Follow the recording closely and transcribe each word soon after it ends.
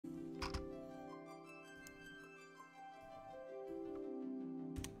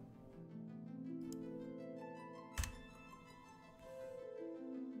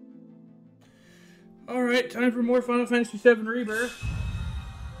Alright, time for more Final Fantasy VII Rebirth.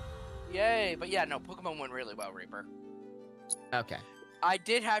 Yay, but yeah, no, Pokemon went really well, Reaper. Okay. I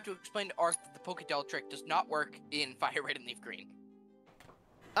did have to explain to Ark that the Pokédoll trick does not work in Fire Red and Leaf Green.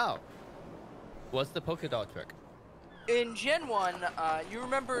 Oh. What's the Pokédoll trick? In Gen 1, you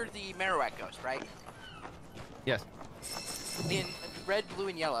remember the Marowak Ghost, right? Yes. In Red, Blue,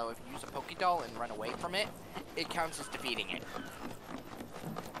 and Yellow, if you use a Pokédoll and run away from it, it counts as defeating it.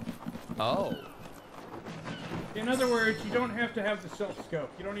 Oh. In other words, you don't have to have the Silph Scope.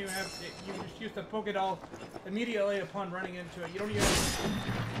 You don't even have to, you just use the Pokédoll immediately upon running into it. You don't even,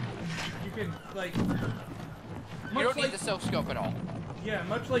 you can, like... You don't need the Silph Scope at all. Yeah,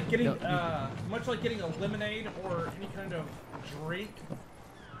 much like getting a lemonade or any kind of drink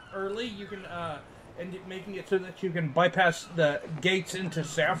early, you can, and making it so that you can bypass the gates into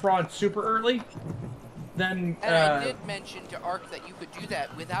Saffron super early. Then, and I did mention to Ark that you could do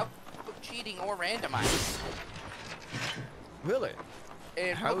that without cheating or randomizing. Really?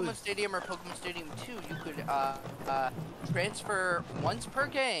 In Pokemon Stadium or Pokemon Stadium 2, you could transfer once per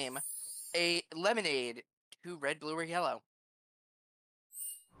game a lemonade to Red, Blue, or Yellow.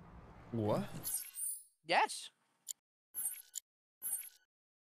 What? Yes.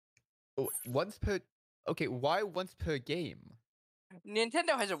 Oh, once per... Okay, why once per game?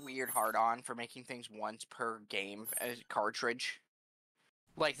 Nintendo has a weird hard-on for making things once per game as cartridge.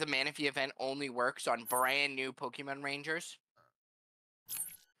 Like, the Manaphy event only works on brand new Pokemon Rangers.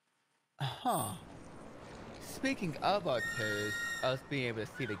 Huh. Speaking of us being able to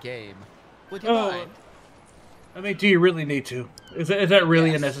see the game, would you mind? I mean, do you really need to? Is that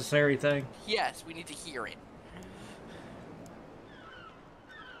really a necessary thing? Yes, we need to hear it.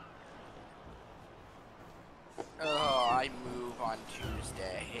 Oh, I move on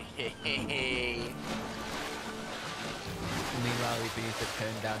Tuesday. Meanwhile, we need to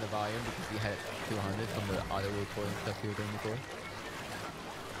turn down the volume because we had it 200 from the auto recording stuff we were doing before.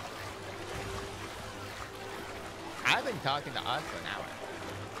 I've been talking to us for an hour.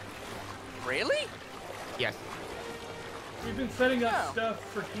 Really? Yes. We've been setting up stuff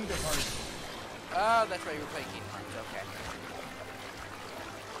for Kingdom Hearts. Oh, that's right, you were playing Kingdom Hearts, okay.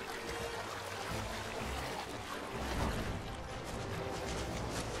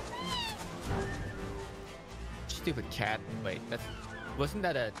 Stupid cat. Wait, wasn't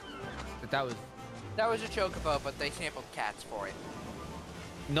that a... That was a chocobo, but they sampled cats for it.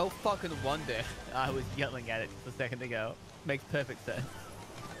 No fucking wonder I was yelling at it just a second ago. Makes perfect sense.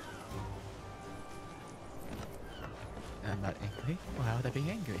 I'm not angry. Why would I be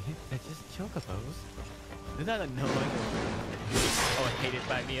angry? They're just chocobos. They're not annoying or hated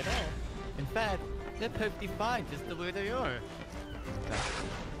by me at all. In fact, they're perfectly fine just the way they are.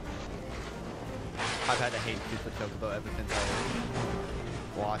 I've had a hate for chocobo ever since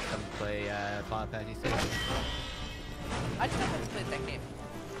I watched them play Final Fantasy VI. I still haven't played that game.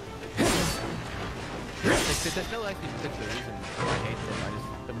 There's no actually particular reason I hate them.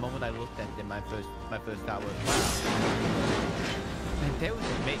 The moment I looked at them, my first thought was, wow. And they would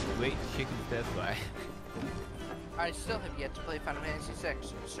make great chicken stir fry. I still have yet to play Final Fantasy VI,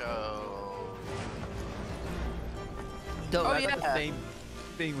 so... No, I got the same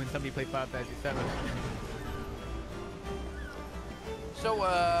thing when somebody played Final Fantasy VII. So,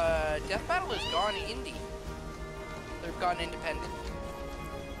 Death Battle has gone indie. They've gone independent.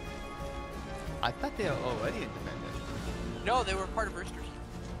 I thought they were already independent. No, they were part of Rooster Teeth.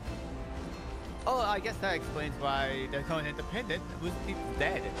 Oh, I guess that explains why they're going independent. Rooster Teeth's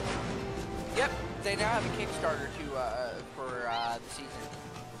dead. Yep, they now have a Kickstarter for the season.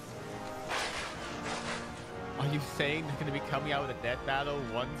 Are you saying they're going to be coming out with a Death Battle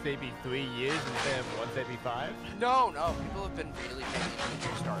once every 3 years instead of once every 5? No, people have been really paying attention to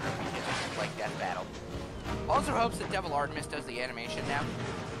Kickstarter because it's like Death Battle. Also hopes that Devil Artemis does the animation now.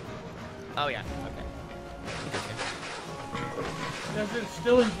 Oh yeah, okay. Does it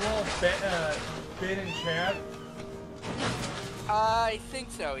still involve Ben and Chad? I think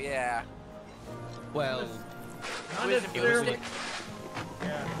so, yeah. Well, not necessarily.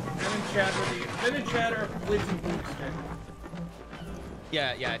 Yeah, Ben and Chad are Blazing Boomstick.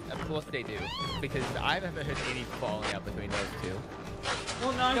 Yeah, of course they do. Because I've never heard any falling out between those two.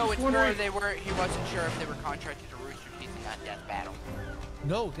 Well, no, it's more he wasn't sure if they were contracted to Rooster Teeth and not Death Battle.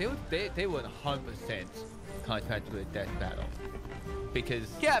 No, they were 100% contracted with Death Battle. Because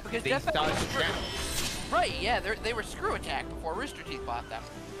because they Death Battle started down. Right, yeah, they were Screw Attack before Rooster Teeth bought them.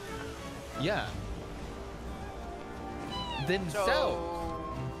 Yeah. Themselves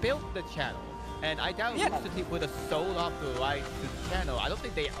built the channel, And I doubt Rooster Teeth would have sold off the rights to the channel. I don't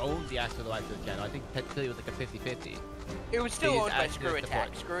think they owned the actual rights to the channel. I think technically it was like a 50-50. It was still owned by Screw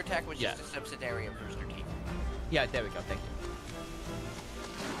Attack. Screw Attack was Yeah. just a subsidiary of Rooster Teeth. Yeah, there we go. Thank you.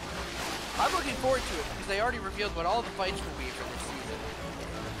 I'm looking forward to it because they already revealed what all the fights will be for this season.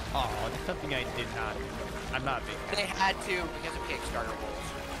 Oh, that's something I did not. I'm not big. They had to because of Kickstarter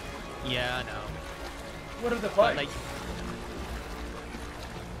rules. Yeah, I know. What are the But, fights? like,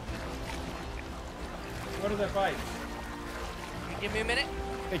 What are the fights? Can you give me a minute?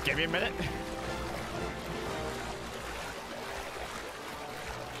 hey, give me a minute.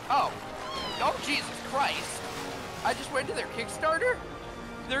 Oh. Oh, Jesus Christ. I just went to their Kickstarter.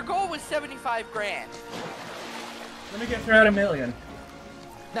 Their goal was 75 grand. Let me guess, they're at $1 million.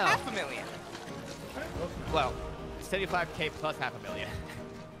 No. $500,000. Well, 75K plus $500,000.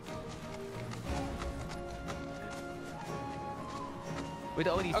 With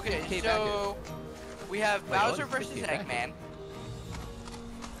only Okay, 6K so we have Wait, Bowser only versus 50 Eggman.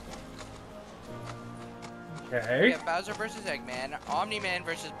 We Okay. have Bowser versus Eggman. Omni-Man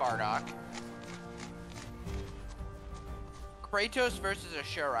versus Bardock. Kratos versus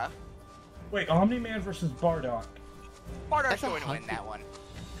Ashura. Wait, Omni-Man versus Bardock. Bardock's That's going to win 100. that one.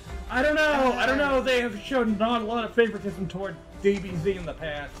 I don't know. I don't know. They have shown not a lot of favoritism toward DBZ in the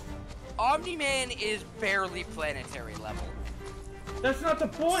past. Omni-Man is barely planetary level. That's not the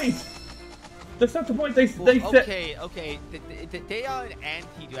point. That's not the point. They Well, said. okay. They are an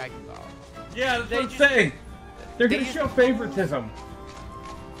anti-Dragon Ball. Yeah, that's They what I'm just- saying. They're they gonna just- show favoritism.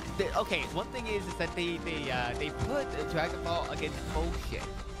 Okay, one thing is that they put Dragon Ball against bullshit.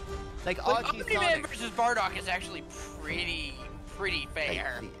 Like But Archie Omni-Man Sonic. versus Bardock is actually pretty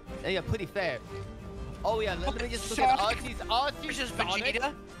fair. Yeah, pretty fair. Oh yeah, let me just look Sonic at Archie Versus Sonic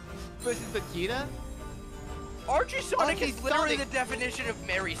Vegeta. versus Vegeta. Archie Sonic Archie is literally Sonic. the definition of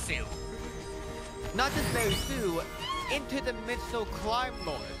Mary Sue. Not just Mary Sue, interdimensional crime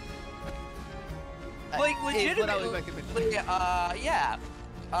lord. Like is what I legitimately. would recommend. Yeah.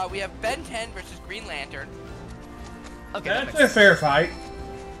 We have Ben 10 versus Green Lantern. Okay, That's a fair fight.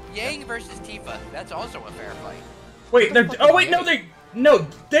 Yang versus Tifa. That's also a fair fight. Wait, they're. Oh wait, no,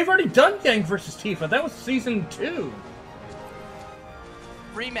 they've already done Yang versus Tifa. That was season 2.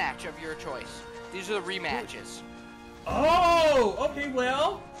 Rematch of your choice. These are the rematches. Oh, okay.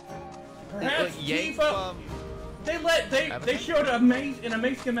 Well, perhaps Yang Tifa. from They showed an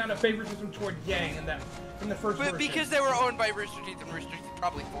amazing amount of favoritism toward Yang in the first But version. because they were owned by Rooster Teeth, and Rooster Teeth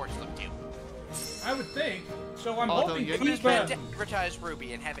probably forced them to. I would think. So I'm Although hoping you're It was meant to Tifa. advertise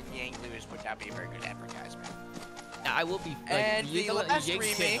Ruby, and having Yang lose would not be a very good advertisement. I will be like, And you the know what, last Yang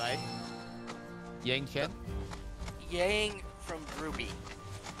Chen, remake- right? Yang Chen? Yang from Ruby.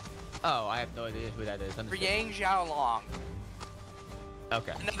 Oh, I have no idea who that is. For Understood. Yang Xiaolong.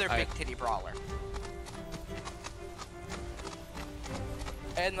 Okay. Another Alright. big titty brawler.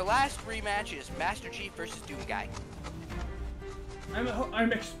 And the last rematch is Master Chief versus Doom Guy.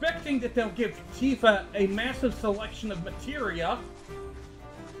 I'm expecting that they'll give Tifa a massive selection of materia.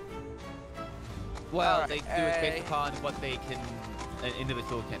 Well, Alright, they do it based upon what they can, an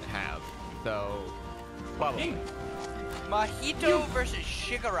individual can have. So, probably. Mahito versus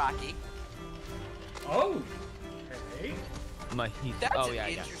Shigaraki. Oh, okay. Mahito. That's Oh an yeah,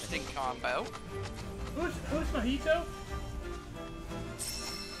 yeah. interesting combo. Who's Mahito?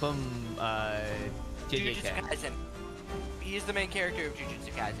 From Jujutsu JJK. Kaisen. He's the main character of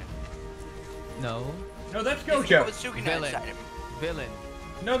Jujutsu Kaisen. No. No, that's He's the guy with Gojo. Sukuna Villain. inside him. Villain.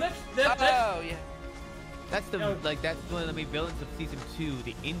 No, that's Oh, yeah. That's the No. that's one of the main villains of season 2,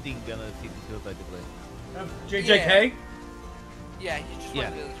 the ending villain of season 2, effectively. JJK. Yeah, he's just Yeah.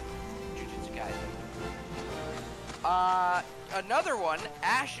 one of the Jujutsu Kaisen. Another one,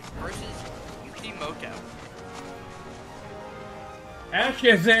 Ash versus Yukimoto. Ash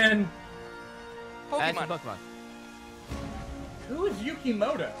is in. As Pokemon. in Pokemon. Who is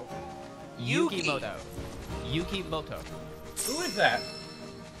Yukimoto? Yuki. Yukimoto. Yukimoto. Who is that?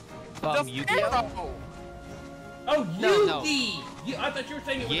 From The Yu-Gi-Oh! Pharaoh. Oh, No, no. Yugi. I thought you were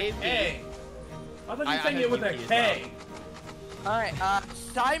saying it with a Yugi. K. I thought you were I saying heard it with a Yugi as K. Alright,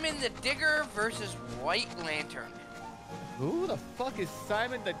 Simon the Digger versus White Lantern. Who the fuck is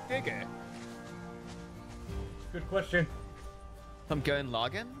Simon the Digger? Good question. From Gurren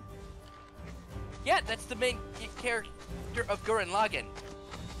Lagann? Yeah, that's the main character of Gurren Lagann.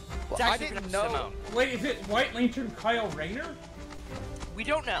 It's Well, I actually didn't pronounced know. Simone. Wait, is it White Lantern Kyle Rayner? We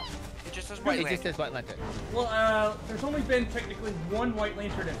don't know. It just says White It Lantern. just says White Lantern. Well, there's only been technically one White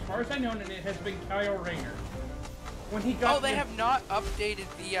Lantern as far as I know, and it has been Kyle Rayner. When he got Oh, they have not updated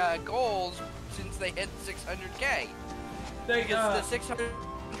the goals since they hit 600K. They, Because the 600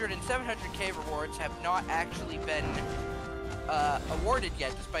 600 and 700k rewards have not actually been awarded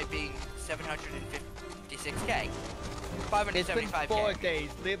yet, despite being 756k. 575k. It's been 4 days.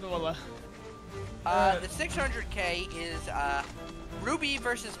 Leave them alone. The 600k is Ruby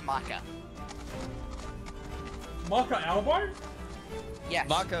versus Maka. Maka Albar? Yes.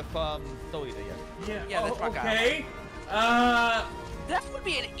 Maka from Soul Eater, Yeah. Yeah, that's Maka okay. That would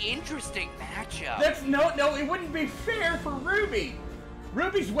be an interesting matchup. That's no, it wouldn't be fair for Ruby.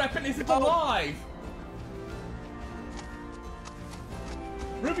 Ruby's weapon isn't alive.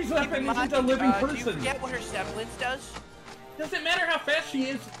 Ruby's weapon isn't a living person. Do you forget what her semblance does? Doesn't matter how fast she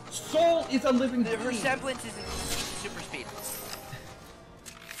is. Soul is a living being. Her semblance isn't super speed.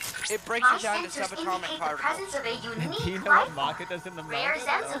 It breaks it down to subatomic particles. Do you know what Maka does in the manga?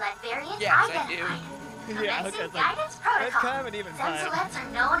 Yes, I do. Yeah, okay, that's kind of an even time. Zemzolets are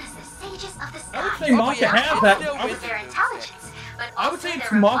known as the sages of the sky. I would say Maka has that. Their intelligence, but I would also say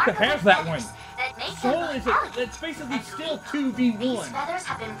their Maka remarkable has that one. feathers that make Soul them is elegant. it's basically And still These 2v1. feathers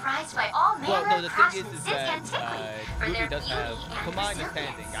have been prized by all Well, manner no, the of thing craftsmen is since that antiquity for Ruby their does beauty have, and from my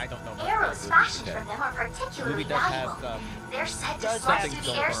understanding, resilience. I don't know much Arrows about fashioned Ruby, from them are particularly Ruby does have valuable. some. They're said to does soar have through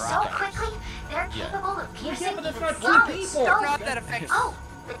some the air so attacks. quickly, they're Yeah. capable of piercing but that's even not two solid people. stones. Not that affects Oh,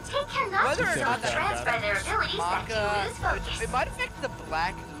 but take care not whether to or not that transfer their abilities back Maka. to lose focus. It might affect the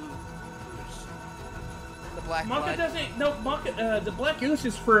black ooze. The black Maka blood. doesn't. No, Maka. The black ooze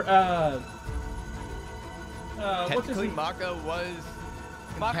is for what's his Technically, name? Maka was.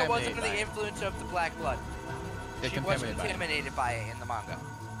 Maka was contaminated under by the it. influence of the black blood. They're She was contaminated by it. contaminated by it in the manga.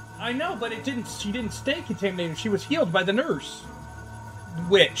 I know, but it didn't. She didn't stay contaminated. She was healed by the nurse.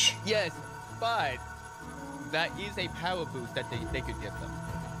 Witch. Yes, but that is a power boost that they could give them.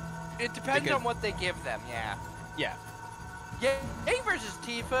 It depends Because- on what they give them, yeah. Yeah. Yay versus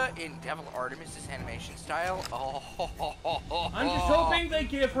Tifa in Devil Artemis' animation style. Oh, I'm just hoping they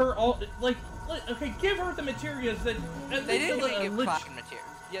give her all okay, give her the materials that at They least didn't a even give leg- cloud materia.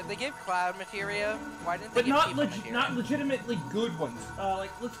 Yeah, they gave cloud materia. Why didn't they but give not Tifa materia? not legitimately good ones.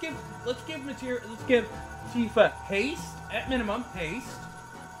 Let's give Tifa haste at minimum haste.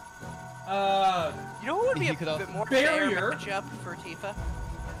 You know what would be You a could also- bit more Barrier. fair matchup for Tifa?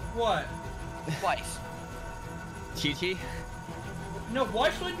 What? Twice. Chi-Chi? No, why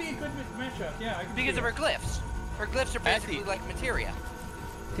should it be a good matchup? Yeah, I can Because see of it. her glyphs. Her glyphs are basically Actually- like materia.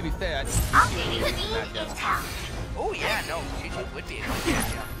 To be fair, I think Chi-Chi Updating would be speed a good is matchup. town. Oh yeah, no, Chi-Chi would be a good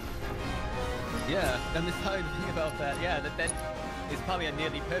matchup. Yeah, I'm just trying to think about that. Yeah, that is probably a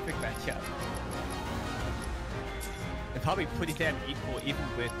nearly perfect matchup. And probably pretty damn equal, even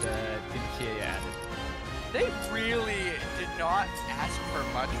with Dinchiya added. They really did not ask for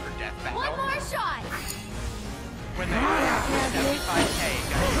much for Death Battle. One more shot! When they asked for 75k,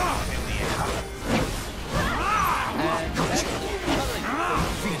 got in the end. And that's probably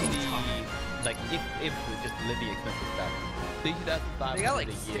the, like, if with just living expensive stuff. 3,500 They got like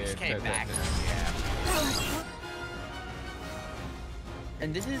a year 6k per back. person. Yeah.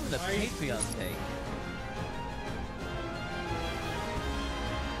 And this isn't a Patreon thing.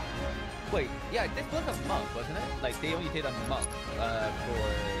 Wait, yeah, this was a month, wasn't it? Like, they only did a month for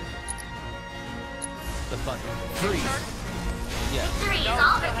the fund. 3. Yeah. Victory is No,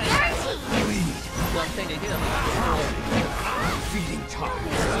 all no, but no. guaranteed. Well, I'm saying they did a month Feeding time.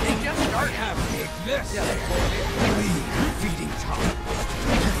 They just started. Take this. Feeding time.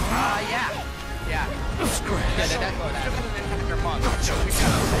 Yeah. Yeah. Scratch. Yeah, that's what Took happened. them an entire month.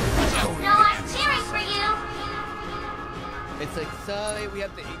 No, I'm cheering for you. It's like, sorry, we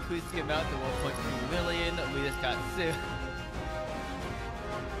have to increase the amount to 1.2 million. We just got sued.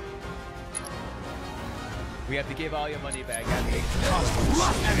 We have to give all your money back.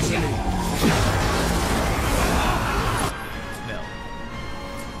 No.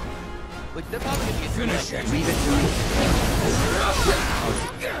 Which they're probably gonna get Finish it. Leave it to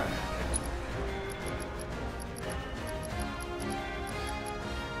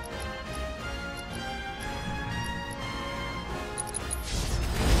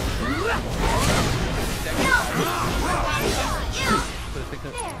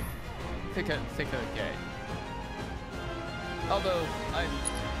 600k. Although I'm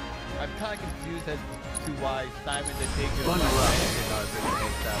kind of confused as to why Simon the Tinker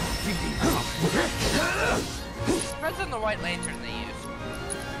Depends on the white lantern they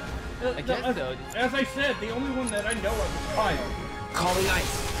use. I guess so. As I said, the only one that I know of is Kyle. Calling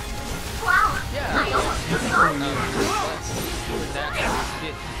ice. Wow. Yeah. I almost forgot. Doing that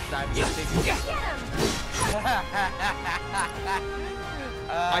shit, Simon the Tinker.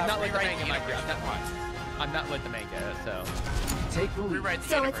 I'm not like the rewrite manga, the Mike. universe. I'm not like the manga, so. Take the lead. Rewrite the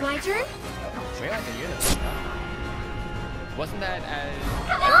So it's universe. my turn? Where are the universe? Wasn't that as...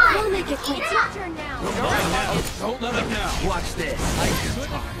 Come on! We'll make it quick. It's your turn now. Don't let up now. Watch this. I could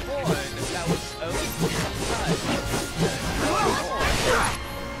have sworn that was only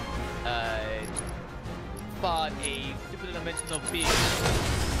fought a superdimensional being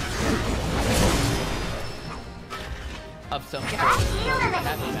of some sort.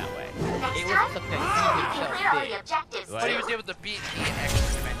 Happened that way. Next It time, was something you he can himself clear all the did. objectives. Right. But he was able to beat the extra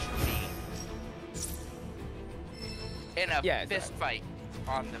dimension being in a Yeah, fist fight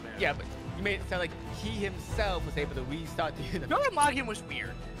on the moon. Yeah, but you made it sound like he himself was able to restart the universe. Nolan logging was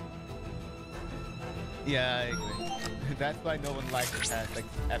weird. Yeah, I agree. That's why no one liked it past like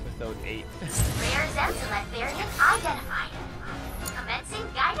episode 8. Rare Zemselect variant identified. Commencing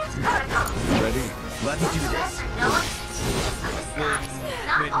guidance protocol. Ready? Let's do Zemselets this. are known as the genius of the skies,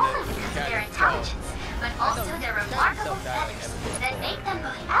 not only because of their intelligence, but also their remarkable feathers that make them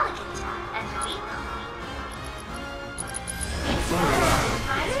both elegant and lethal. These feathers have been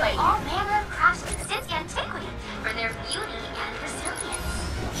prized by all manner of craftsmen since antiquity for their beauty and resilience.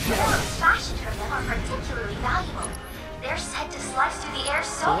 Arrows fashioned from them are particularly valuable. They're said to slice through the air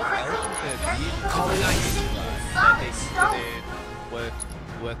so quickly, they're capable of piercing even solid stone.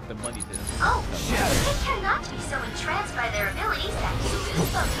 Worth the money to them. Oh, take care not to be so entranced by their abilities that you lose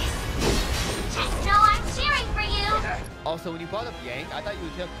focus. Just know I'm cheering for you! Also, when you brought up Yang, I thought you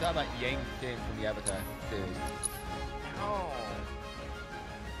were talking about Yang Jin from the Avatar series. Oh.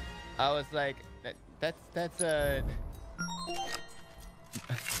 I was like, that's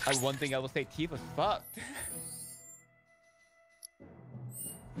one thing I will say, Tifa's fucked.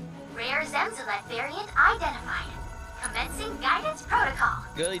 Rare Zemselect variant identified. Commencing guidance protocol.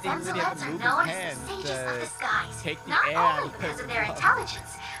 Really didn't really have Zemselets to are move known his as hands the sages of the skies, take the not air out only of because of the their body.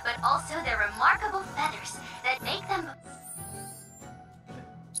 intelligence, but also their remarkable feathers that make them...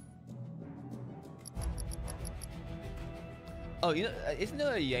 Oh, you know, isn't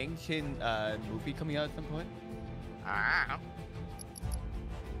there a Yang Chin movie coming out at some point? Ah.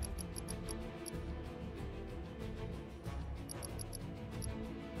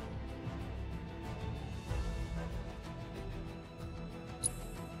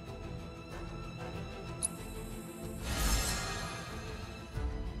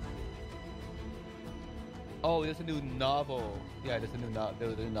 Oh, there's a new novel. Yeah, there's a new there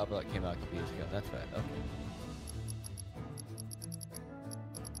was a new novel that came out a couple years ago. That's right. Okay.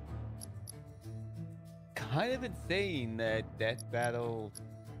 Kind of insane that Death Battle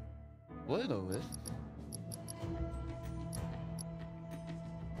wasn't on this.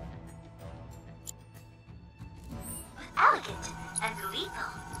 elegant and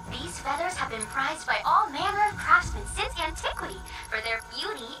lethal. These feathers have been prized by all manner of craftsmen since antiquity for their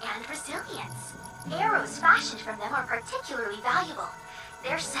beauty and resilience. Arrows fashioned from them are particularly valuable.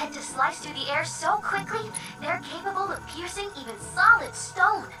 They're said to slice through the air so quickly, they're capable of piercing even solid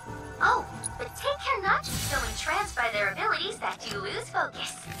stone. Oh, but take care not to be so entranced by their abilities that you lose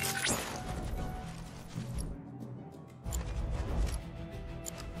focus.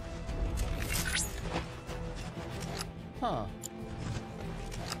 Huh.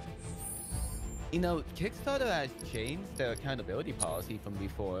 You know, Kickstarter has changed their accountability policy from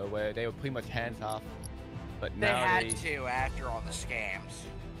before, where they were pretty much hands off. But They now had to after all the scams.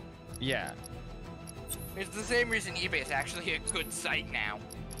 Yeah. It's the same reason eBay is actually a good site now.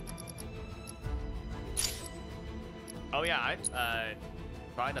 Oh yeah, I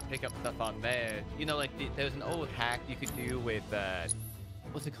trying to pick up stuff on there. You know, like there's an old hack you could do with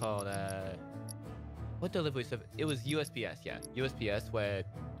what's it called? What delivery service? It was USPS, yeah, USPS, where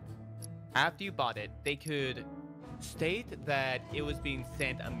after you bought it, they could state that it was being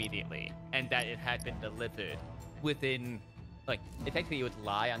sent immediately and that it had been delivered within, like, effectively it would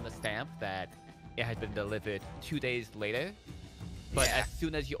lie on the stamp that it had been delivered 2 days later, but Yeah. as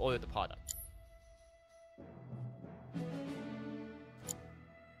soon as you order the product.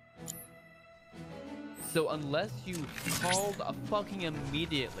 So unless you called fucking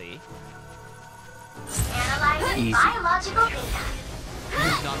immediately, Analyzing Easy. biological data.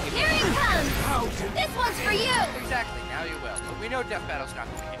 you're not Here he comes! This one's for you! Exactly, now you will. But we know Death Battle's not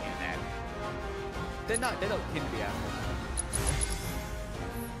going to do that. they don't tend to be after.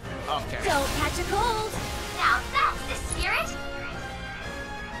 Okay. Don't catch a cold! Now that's the spirit.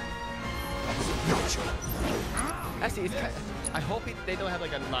 Actually, it's kind of, I hope they don't have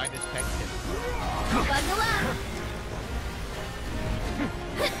like a line detection. Bundle up!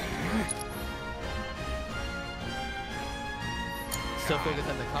 So focus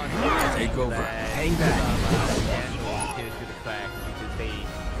on the concept. Take over. That, Hang back. animals appear through the crack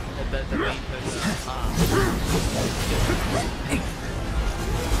because the main person on top.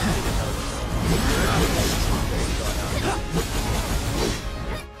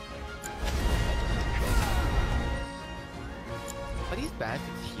 Are these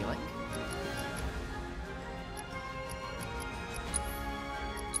bastards healing?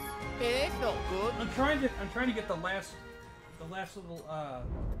 It's not good. I'm trying to get the last little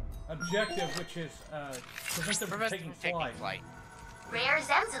objective, which is prevent them from taking flight. Rare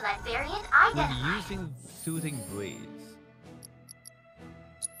Zemzulet variant When identified. using Soothing Breeze.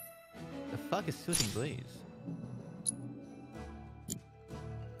 The fuck is Soothing Breeze?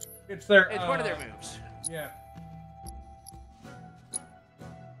 It's their. It's one of their moves. Yeah.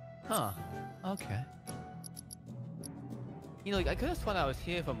 Huh. Okay. You know, like, I could have sworn I was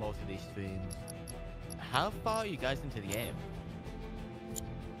here for most of these streams. How far are you guys into the game?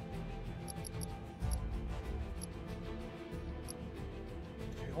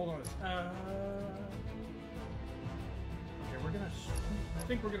 Okay, hold on. Okay, we're gonna. I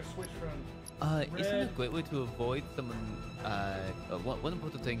think we're gonna switch from. Isn't Red. a great way to avoid someone, one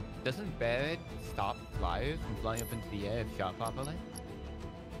important thing, doesn't Barret stop flyers from flying up into the air if shot properly?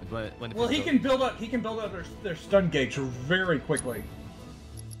 When Well, he can build up. He can build up their stun gauge very quickly.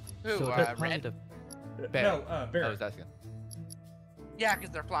 Who, So that's probably Red? the No, I Barret. was asking. Yeah,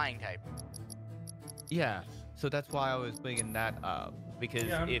 because they're flying type. Yeah, so that's why I was bringing that up, because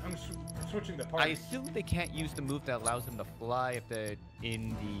Yeah, if I'm switching the I party. assume they can't use the move that allows them to fly if they're in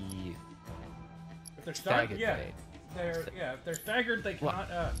the If they're staggered staggered, yeah, state. if they're staggered, they What?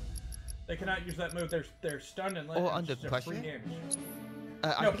 cannot. They cannot use that move. They're stunned and Or under free pressure? damage.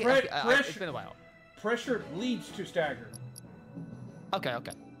 I No, think pre- it's pressure- been a while. Pressure leads to stagger. Okay,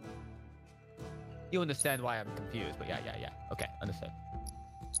 okay. You understand why I'm confused, but yeah. Okay, understood.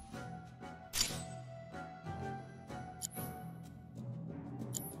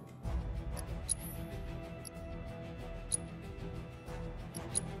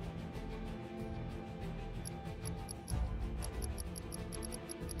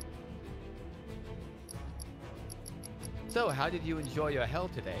 So, how did you enjoy your hell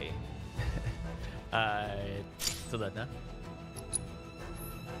today? Selena?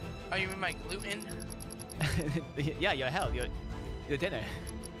 Oh, you mean my gluten? Yeah, your hell, your dinner.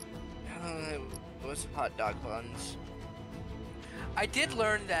 It was hot dog buns. I did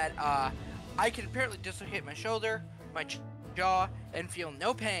learn that I can apparently dislocate my shoulder, my jaw, and feel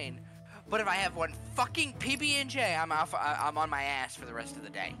no pain. But if I have one fucking PB&J, I'm on my ass for the rest of the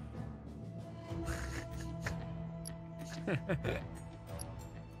day.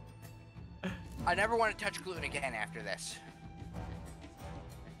 I never want to touch gluten again after this.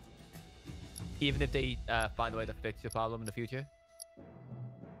 Even if they find a way to fix your problem in the future?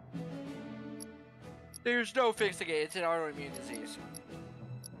 There's no fixing it. It's an autoimmune disease.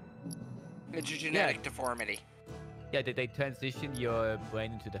 It's a genetic deformity. Yeah, they transition your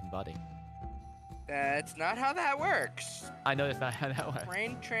brain into a different body. That's not how that works. I know that's not how that works.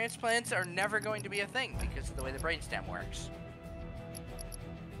 Brain transplants are never going to be a thing because of the way the brainstem works.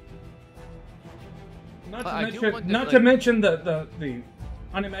 Not But to I do mention, wonder, not like- to mention the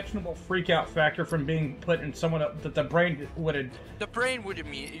unimaginable freak out factor from being put in someone up that the brain would have. The brain would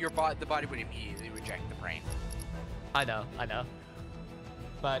the body would immediately reject the brain. I know.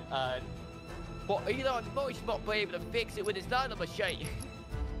 But, but Elon Musk not be able to fix it with his nano machine.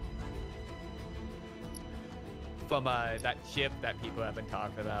 From that chip that people have been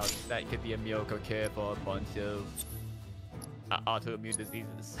talking about, that could be a miracle cure for a bunch of autoimmune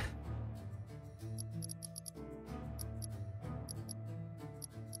diseases.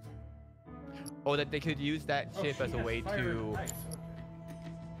 Or that they could use that chip as a way to...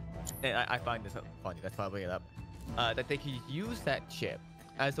 And I find this funny, that's why I bring it up. That they could use that chip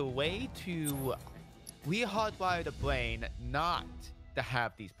as a way to re-hardwire the brain not to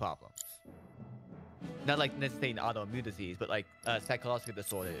have these problems. Not like necessarily an autoimmune disease, but like psychological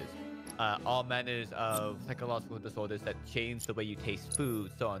disorders. All manners of psychological disorders that change the way you taste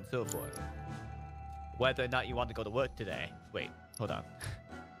food, so on and so forth. Whether or not you want to go to work today. Wait, hold on.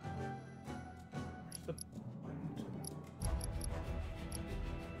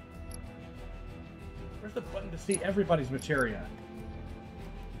 Where's the button to see everybody's materia?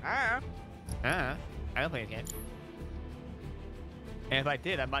 Ah. I don't play this game. And if I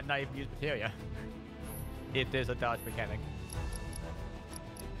did, I might not even use materia. If there's a dodge mechanic.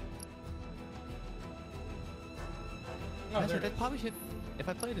 Oh, Actually, there it that is. probably should... If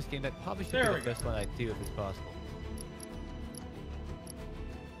I play this game, that probably should There be we the go. first one I do if it's possible.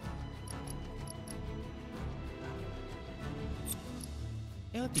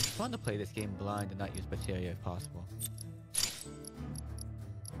 It would be fun to play this game blind and not use materia if possible.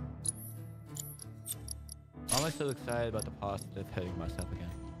 Why am I so excited about the positive hurting myself again?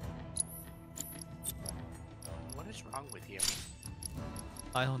 What is wrong with you?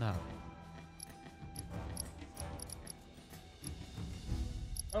 I don't know.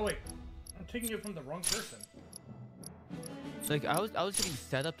 Oh wait, I'm taking it from the wrong person. Like I was getting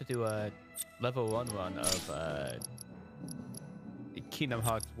set up to do a level 1 run of Kingdom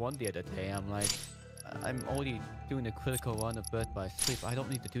Hearts 1 the other day. I'm like, I'm already doing a critical run of Birth by Sleep. I don't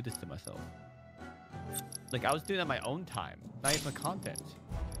need to do this to myself. Like I was doing it at my own time, not even content.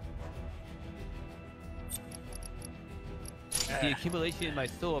 The accumulation in my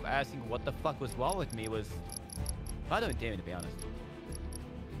soul of asking what the fuck was wrong with me was... I don't dare, to be honest.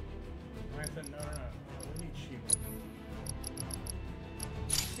 I said, no. We need sheep.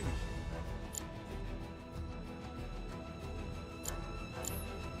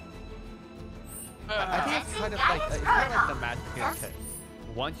 I think it's kind of like the Master thing.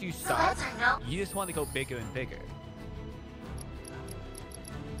 Once you start, you just want to go bigger and bigger.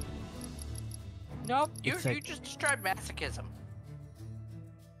 Nope, you like... just described masochism.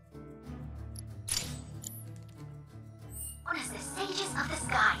 Known as the sages of the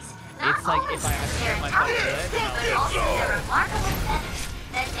skies. It's like if I had to get myself to live, but also their remarkable feathers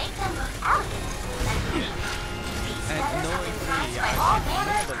that make them both elegant and unique. These feathers have been prized by all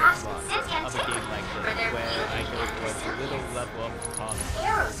manner of craftsmen since antiquity for their beauty and resilience.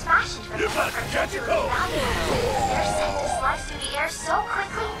 Arrows fashioned from them are particularly valuable. They're set to slice through the air so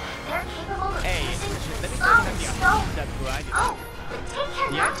quickly, they're capable of piercing even solid stone. Oh, but take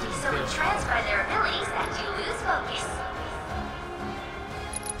care not to be so entranced by their abilities that you lose focus.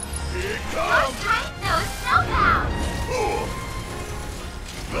 Don't tighten those snowbounds!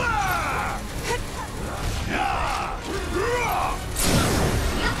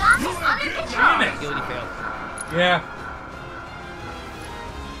 You got this under control! Damn it! Guilty failed. Yeah.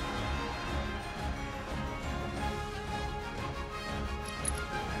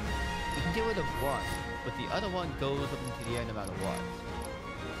 You can get rid of one, but the other one goes up into the air no matter what.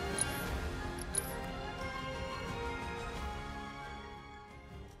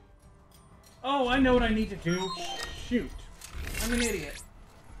 Oh, I know what I need to do. Shoot. I'm an idiot.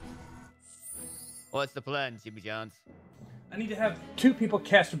 What's the plan, Jimmy Johns? I need to have 2 people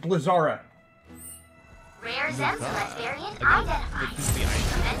cast Blizzara. Rare Zemzalet variant identified.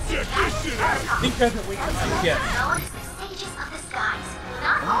 He doesn't wake up yet. Known as the sages of the skies,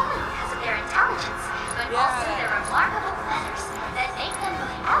 not only because of their intelligence, but also their remarkable feathers that make them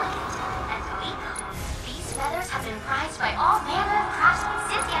both elegant and lethal. These feathers have been prized by all manner of craftsmen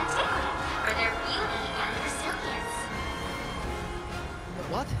since antiquity for their beauty and resilience.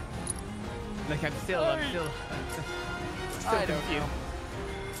 What? Like I'm still confused.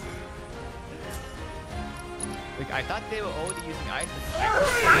 Like I thought they were already using ice.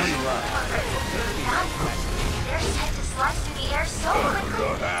 They're set to slice through the air so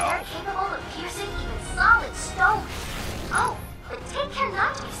quickly, they're capable of piercing even solid stone. Oh, but take care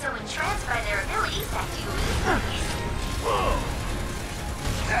not to be so entranced by their abilities that you lose focus.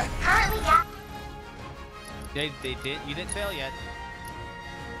 Currently, They did. You didn't fail yet.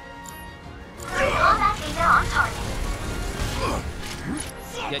 combat data on target.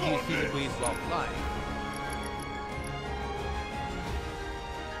 Yet you see the breeze while flying.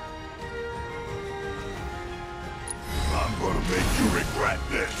 I'm gonna make you regret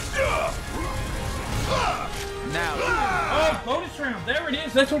this. Now. Oh, bonus round. There it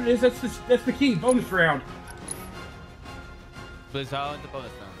is. That's what it is. That's the key. Bonus round. Blizzard into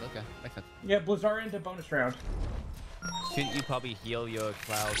bonus round. Okay, makes sense. Yeah, Blizzara into bonus round. Shouldn't you probably heal your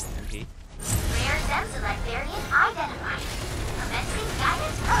Cloud MP? Rare Zemzalet variant identified. Commencing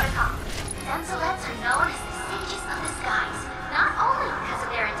guidance protocol. Zemzalets are known as the sages of the skies, not only because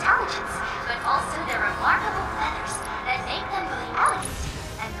of their intelligence, but also their remarkable feathers that make them both elegant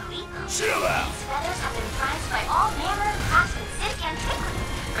and lethal. Chill out. These feathers have been prized by all manner of craftsmen since antiquity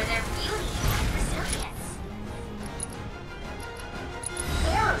for their beauty and resilience.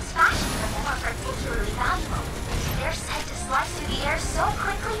 Arrows fashioned from them are particularly valuable. They're set to slice through the air so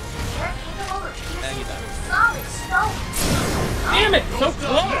quickly, they're capable of piercing even solid stone. Damn it! So They're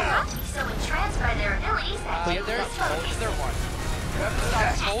close! not to be so entranced by their abilities that you There's lose focus. there one.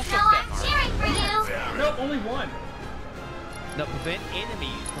 Both No, of I'm them are. cheering for you! No, only one. Now prevent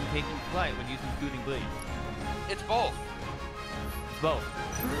enemies from taking flight when using shooting blades. It's both. It's both.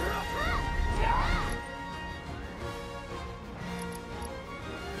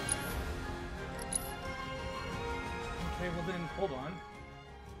 Okay, well then, hold on.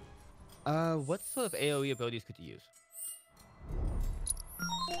 What sort of AoE abilities could you use?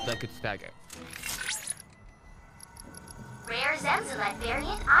 That could stagger. Rare Zemzalet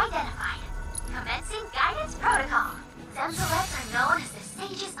variant identified. Commencing guidance protocol. Zemzalets are known as the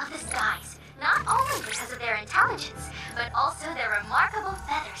sages of the skies, not only because of their intelligence, but also their remarkable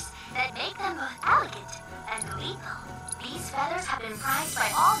feathers that make them both elegant and lethal. These feathers have been prized by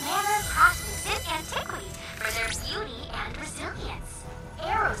all manner of craftsmen since antiquity for their beauty and resilience.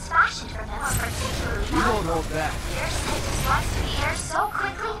 Arrows fashioned from them are particularly valuable. They're said to slice through the air so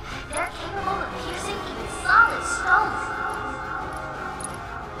quickly, they're capable of piercing even solid stone.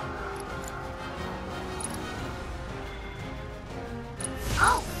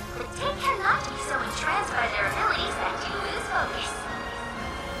 Oh, but take care not to be so entranced by their abilities that you lose focus.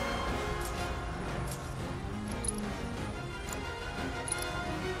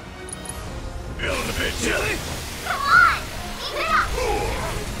 Feeling a bit chilly? Come on! Keep it up!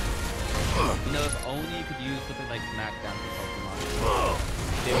 You know, if only you could use something like Smackdown for Pokemon.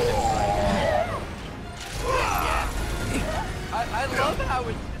 They would have tried. I love how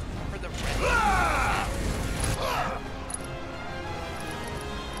it's just for the red.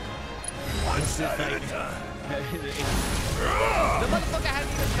 One step at a time. The motherfucker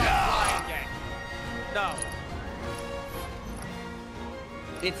hasn't even stopped flying yet. No.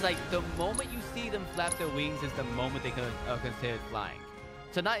 It's like the moment you see them flap their wings is the moment they can consider flying.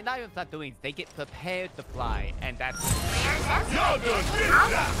 So not even flap their wings, they get prepared to fly, and that's... Y'all doing this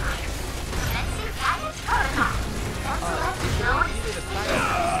now!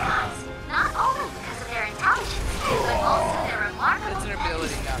 Not only because of their intelligence, but also their remarkable It's an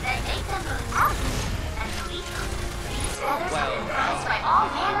ability feathers now. that make them both elegant and lethal. These feathers have been prized by all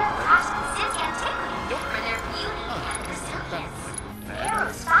manner of craftsmen since antiquity for their beauty and resilience.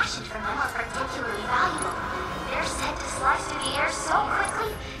 Arrows fashioned from them are particularly valuable. They're said to slice through the air so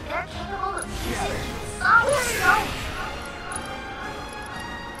quickly, they're capable of piercing even solid stone.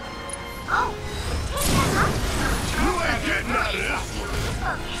 Oh, take that not to be so entranced by their getting out of abilities this. that you lose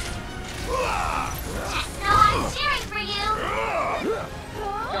focus. Just know I'm cheering for you.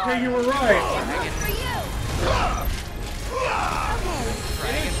 Okay, you were right. For you.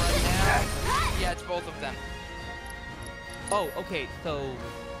 Dragon right now. Yeah, it's both of them. Oh, okay, so...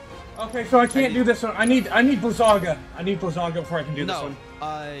 Okay, so I can't do this one. I need Blizzaga. I need Blizzaga before I can do this No,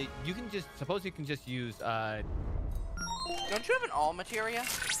 one. you can just... Suppose you can just use, Don't you have an all materia?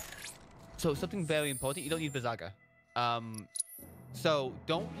 So something very important, you don't need Blizzaga. So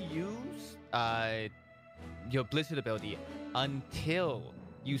don't use, your Blizzard ability until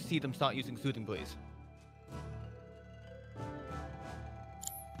you see them start using Soothing Blaze.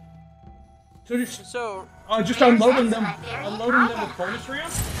 So just So, unloading them with bonus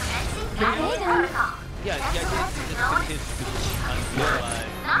rounds? Yeah, just continue to do it until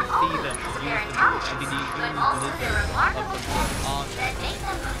Not you see only them because of use their them, and intelligence, then you but use also Blizzard their of remarkable them feathers on that make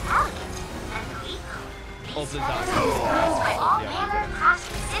them both elegant and lethal. Oh, These Blizzard. feathers have been prized by all Yeah, manner of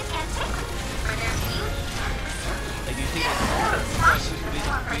craftsmen since antiquity for their beauty and resilience. Like, you see Arrows fashioned from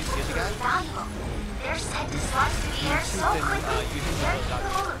them are these particularly guys? valuable. They're said to slice through the air so them, quickly, using they're Blizzard.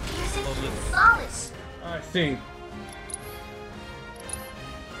 capable of piercing Oh, even Blizzard. solid. I see.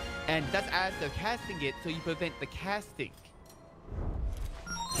 And that's as they're casting it, so you prevent the casting.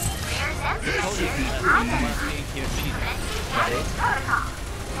 There's Totally, here, protocol.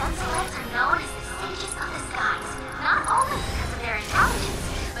 Denselets are known as the sages of the skies, not only because of their intelligence,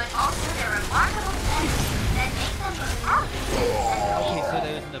 but also their remarkable feathers that make them both elegant and Okay, so lethal.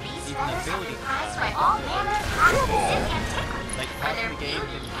 there's an These even feathers have ability. been prized by all manner of craftsmen since antiquity Like, for their passing the game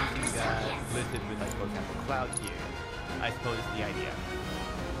beauty and and using resilience. Blizzard with, like, for example, Cloud here. I suppose is the idea.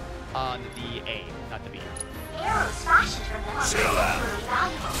 On the A, not the B. Arrows fashioned from them are Chill out. particularly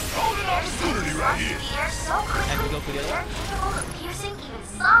valuable. Golden They're opportunity said to right slice here. through the air so quickly, And we go for the other they're one? capable of piercing even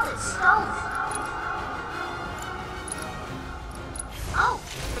solid stone. Oh,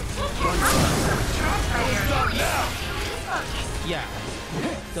 but take care not to be so entranced by their abilities that you lose focus. Yeah.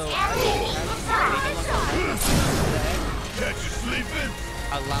 So, Catch you sleeping?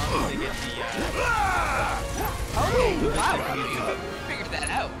 allow me to get the, Oh, wow. You figured that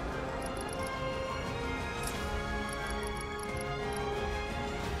out.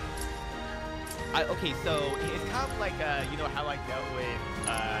 okay, so it's kind of like, you know how I dealt with,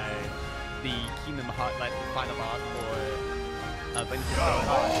 the Kingdom Hearts, like, the final boss for, People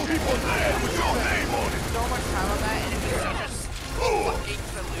there with your name on it. So much time on that, and it was such a fucking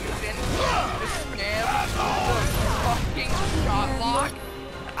solution. The scam, the fucking shot lock.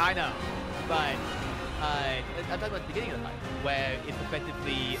 I know, but I'm talking about the beginning of the fight, where it's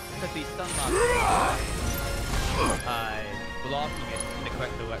effectively Sunlock blocking it in the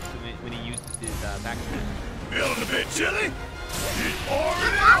correct direction when he uses his back swing. Feeling a bit chilly? Get You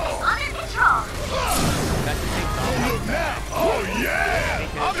already got this on. under control. That's the same Oh, thing. look now. Oh, yeah.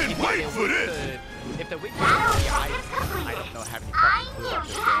 Because I've been if waiting they're for weak this. if they're weak to Battle the objectives I completed. don't know how many I fucking knew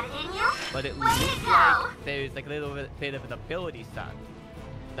clues you I'm had it in you. but it Way to looks go! like there's like a little bit of an ability stun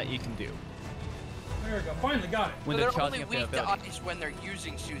that you can do There we go. Finally got it. when But they're they're only charging up their weak to ability. ice when they're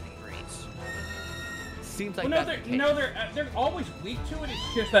using Soothing Breeze. Seems like Well, that's the no, case. they're always weak to it.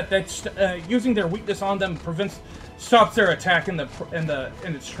 It's just that that's using their weakness on them stops their attack in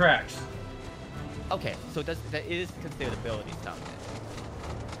its tracks. Okay, so that is considered ability stun.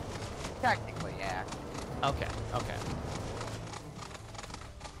 Technically, yeah. Okay, okay.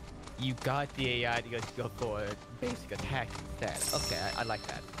 You got the AI to go for basic attack instead. Okay, I like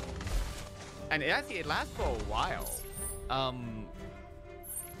that. And it lasts for a while. How to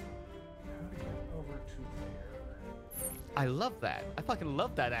get over to there? I love that. I fucking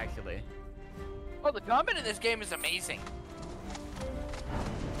love that actually. Oh, the combat in this game is amazing.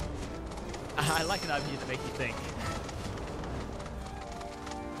 I like an RPG that makes you think.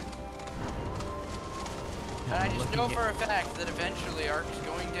 And I just Looking know at- for a fact that eventually Ark is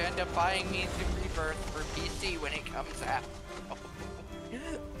going to end up buying me the Rebirth for PC when it comes out.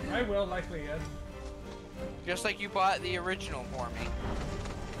 I will likely, yes. Just like you bought the original for me.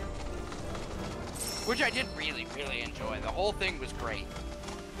 Which I did really, really enjoy. The whole thing was great.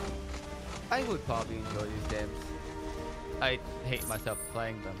 I would probably enjoy these games. I hate myself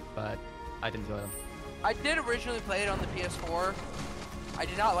playing them, but I'd enjoy them. I did originally play it on the PS4. I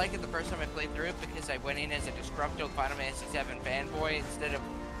did not like it the first time I played through it because I went in as a disgruntled Final Fantasy VII fanboy instead of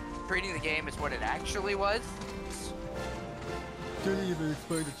treating the game as what it actually was. Didn't even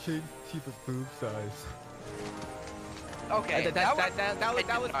explain the change Tifa's boob size. Okay, That was I did not most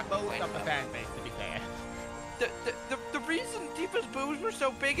complain of the about. fan base, to be fair. The reason Tifa's boobs were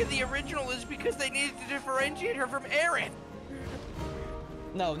so big in the original is because they needed to differentiate her from Eren.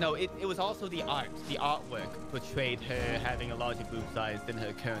 No, it was also the art. The artwork portrayed her having a larger boob size than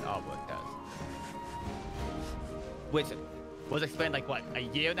her current artwork does. Which was explained like what, a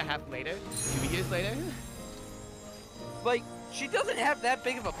year and a half later? 2 years later? Like, she doesn't have that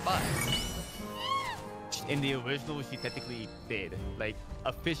big of a butt. In the original, she technically did. Like,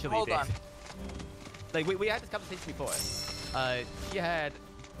 officially Hold did. on. Like, we had this conversation before. She had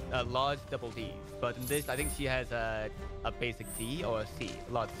a large double Ds, but in this, I think she has a basic D or a C,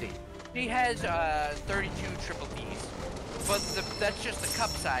 a large C. She has 32 triple Ds, but that's just the cup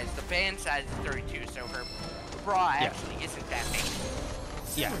size. The band size is 32, so her bra actually isn't that big.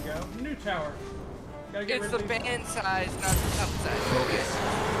 Yeah. There we go. New tower. Gotta get It's rid the of these. band size, not the cup size.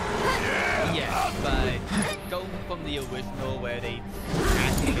 Yeah, but go from the original where they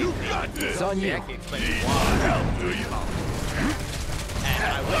actually explain why.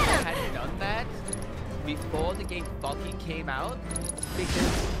 And I wish I had done that before the game fucking came out,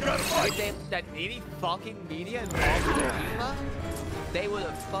 because if they had any fucking media involved with Tifa, they would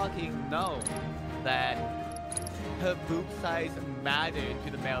have fucking known that her boob size mattered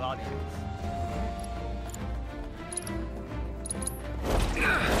to the male audience.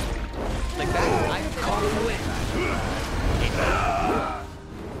 Like that, I call it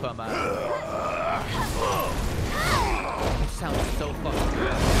from it sounds so fucking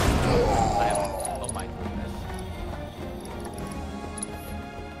good. Oh my goodness.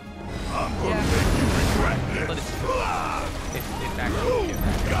 I'm gonna make you regret this. But it's actually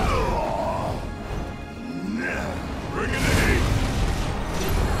Bring in the heat.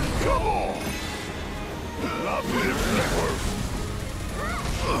 Come on. I'll be there for that work.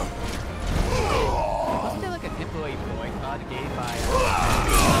 Wasn't there like a temporary boycott game by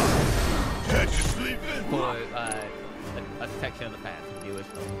Catch you sleeping? for a section of the fans in the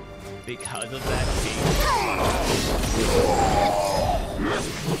original because of that scene?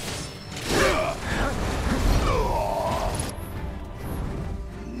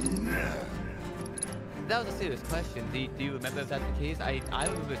 That was a serious question. Do you remember if that's the case? I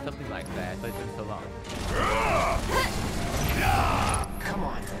remember something like that, but it's been so long. Come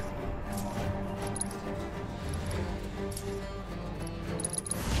on.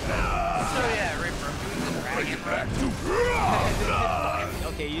 So yeah, Rebirth is the dragon.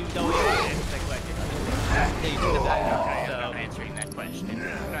 Okay, you don't answer that question. Yeah, you do the Okay, so, I'm not answering that question.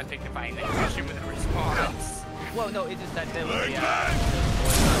 I'm not dignifying that question with a response. well, no, it's just that there was Like the, that?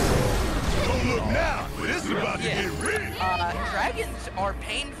 Don't look now, but it's about to Yeah. get real. Dragons are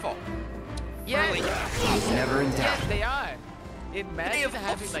painful. yeah, Really. He's never in doubt. yes, they are. They Imagine evolve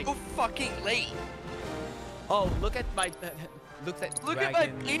having so like, fucking late. oh, look at my, look at Look dragon.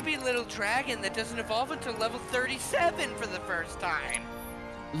 at my baby little dragon that doesn't evolve until level 37 for the first time.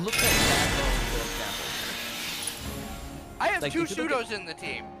 Look at that, for example. I have Like, two if you look pseudos in the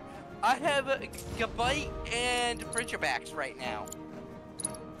team. I have Gabite and Bridgerbacks right now.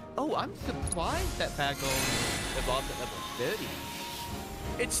 Oh, I'm surprised that Bagel evolved at level 30.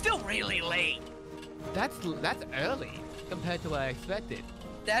 It's still really late. That's early compared to what I expected.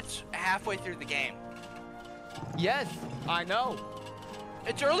 That's halfway through the game. Yes, I know.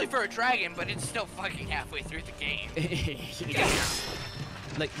 It's early for a dragon, but it's still fucking halfway through the game.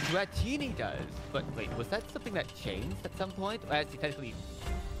 Like Dratini does, but wait, was that something that changed at some point? Or actually, technically,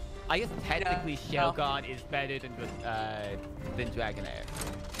 I guess technically no. Shogun is better than Dragonair.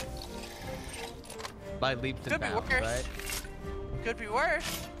 By leaps and Could be bounds, worse. right? Could be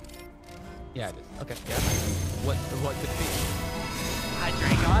worse. Yeah, it is. Okay, yeah. What could be?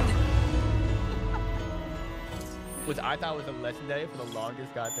 Hydreigon. Which I thought was a legendary for the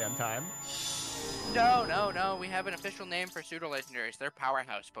longest goddamn time. No. We have an official name for pseudo-legendaries. They're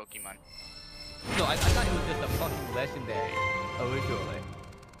powerhouse Pokemon. No, I thought it was just a fucking legendary originally.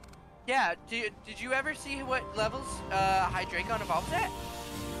 Yeah, did you ever see what levels Hydreigon evolves at?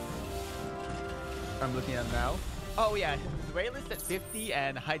 I'm looking at them now. Oh yeah, Rayless at 50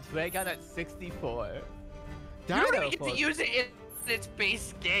 and Hydreigon at 64. You don't even get to use it in its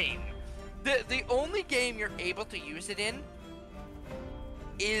base game. The only game you're able to use it in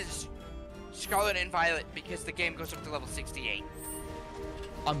is Scarlet and Violet because the game goes up to level 68.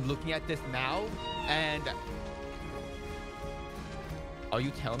 I'm looking at this now, and are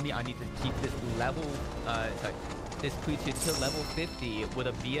you telling me I need to keep this level, this creature to level 50 with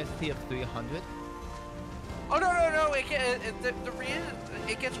a BST of 300? Oh no!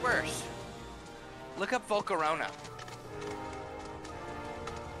 It gets worse. Look up Volcarona.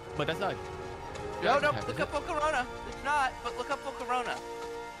 But that's not. No, look up Volcarona. It's not, but look up Volcarona.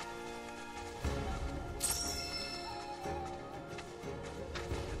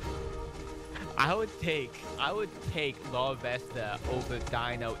 I would take Larvesta over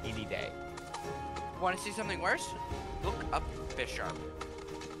Dino any day. Want to see something worse? Look up Bisharp.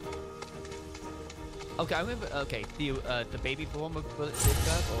 Okay, I remember. Okay, the baby form of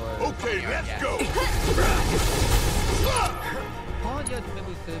Bisharp or. Okay, let's go. Ponyard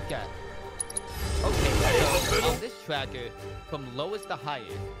memory serve gap. Okay, so on this tracker, from lowest to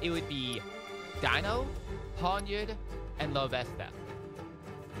highest, it would be Dino, Ponyard, and Larvesta.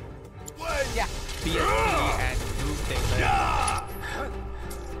 Yeah. BSP and Move things.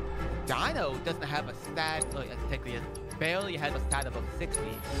 Dino doesn't have a stat, technically it barely has a stat above 60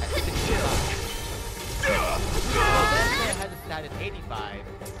 at 65. Larvesta has a stat at 85.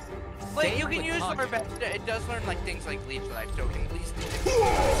 Wait, you can use Larvesta. It does learn like things like Leech Life, so it can at least.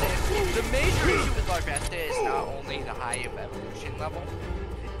 The major issue with Larvesta is not only the high evolution level,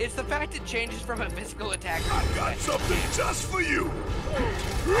 it's the fact it changes from a physical attack. I've got something just for you.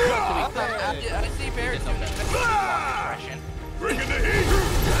 I see Barrett's doing expression. Bring in the heat.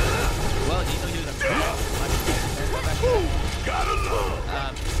 Well, you know you Gotta love.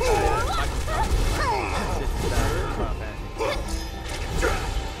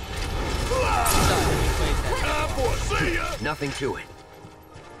 See ya. Nothing to it.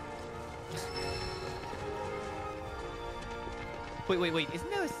 Wait. Isn't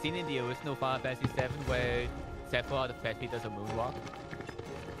there a scene in the original Final Fantasy VII where Sephiroth the Fetty does a moonwalk?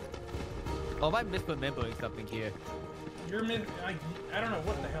 Or am I misremembering something here? I don't know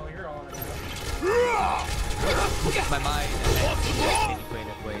what the hell you're on about. My mind has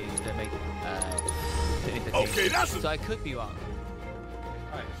creative ways to make to entertain. Okay, that's so I could be wrong.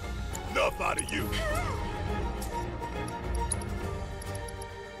 Enough out of you.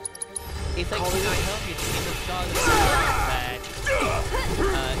 It's like you tell me it's in the Charlotte that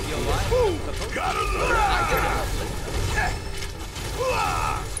you're right. Gotta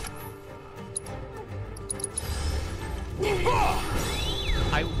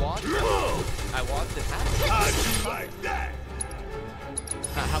I watched it happen. How'd you like that?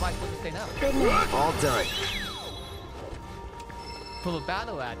 How am I supposed to say no? All done. From a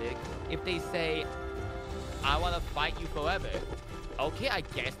battle addict, if they say, I want to fight you forever, okay, I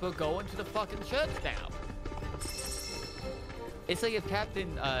guess we're going to the fucking church now. It's like if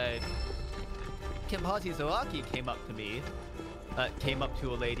Captain Kenpachi Zaraki came up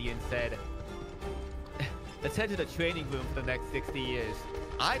to a lady and said, let's head to the training room for the next 60 years.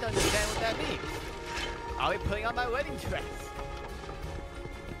 I don't understand what that means. I'll be putting on my wedding dress.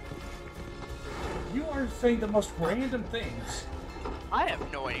 You are saying the most random things. I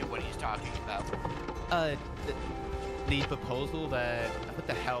have no idea what he's talking about. The proposal that what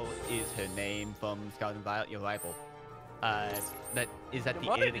the hell is her name from Scarlet and Violet, your rival? That is at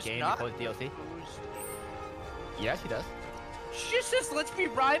the end of the game before the DLC. Yeah, she does. She just says, "Let's be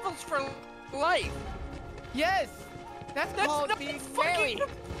rivals for life." Yes, that's called not being fucking. married.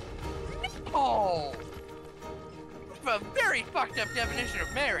 Oh, a very fucked up definition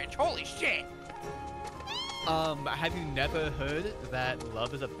of marriage. Holy shit. Have you never heard that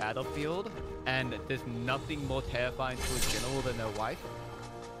love is a battlefield, and there's nothing more terrifying to a general than their wife?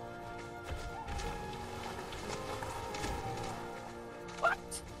 What?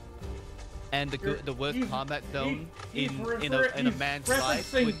 And the worst combat zone in a man's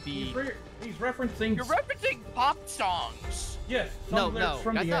life referencing- would be. He's referencing. You're referencing pop songs. Yes. No, some lyrics no,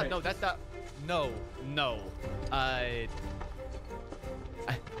 from that's the not. A. No, that's not. No.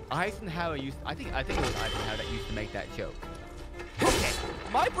 Eisenhower used. I think it was Eisenhower that used to make that joke. Okay,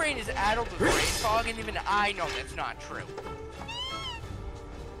 my brain is addled with brain fog, and even I know that's not true.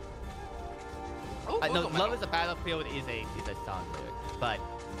 Oh, No, look at love is a battlefield is a song lyric, but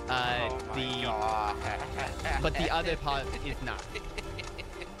but the other part is not.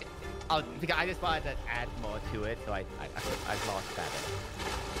 Because I just wanted to add more to it, so I lost that.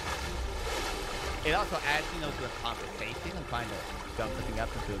 It also adds, to the conversation. I'm trying to jump something up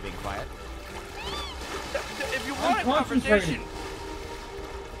into it being quiet. If you want a conversation,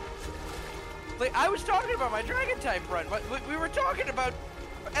 like I was talking about my dragon type run, but we were talking about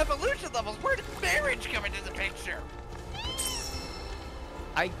evolution levels. Where did marriage come into the picture?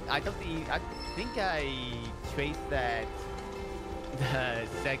 I think I traced that the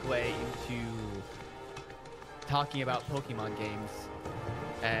segue into talking about Pokemon games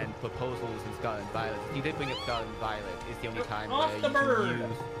and proposals in Scarlet and Violet. You did bring up Scarlet and Violet. It's the only time where you can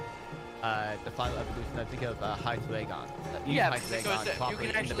use the final evolution. I think of Hydreigon. Yeah, Hydreigon you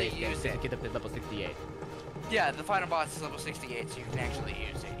can actually use it. To get up to level 68. Yeah, the final boss is level 68, so you can actually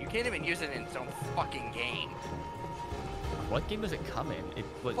use it. You can't even use it in its own fucking game. What game does it come in? It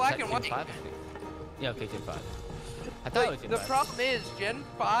was Black and White. 5, yeah, okay, Gen 5. I thought it was Gen the 5. problem is Gen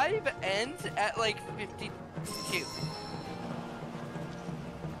 5 ends at like 52.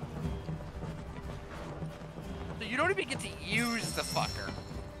 So you don't even get to use the fucker.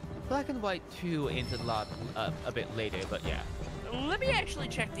 Black and White 2 ends a lot a bit later, but yeah. Let me actually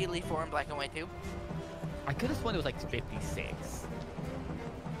check the Elite Four in Black and White 2. I could have sworn it was like 56.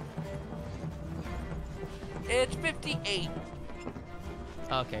 It's 58.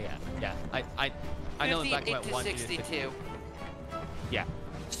 Okay, yeah. I know in Black and White 1 to 62. Yeah.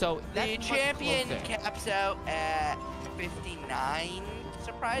 So The that's champion much closer. caps out at 59,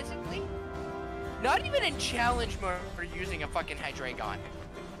 surprisingly. Not even in challenge mode for using a fucking Hydreigon.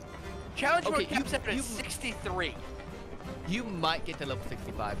 Challenge mode caps out at 63. You might get to level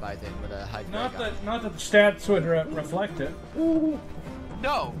 65 by then with a Hydreigon. Not that the stats would reflect it. Ooh.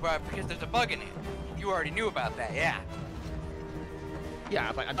 No, because there's a bug in it. You already knew about that, yeah.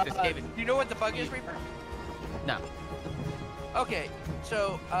 Yeah, but I'm just giving. You know what the bug is, Reaper? No. Okay,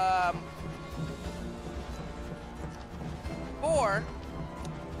 so, for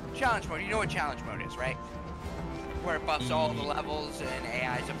challenge mode, you know what challenge mode is, right? Where it buffs all the levels and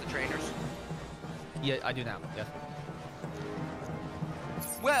AIs of the trainers. Yeah, I do now, yes.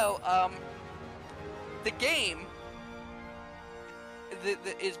 Well, the game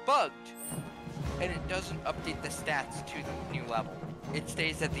is bugged, and it doesn't update the stats to the new level. It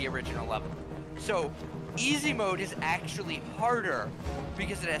stays at the original level. So, easy mode is actually harder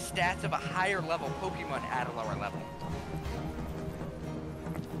because it has stats of a higher level Pokemon at a lower level.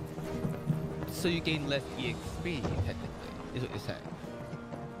 So you gain less EXP, technically, is what you're saying.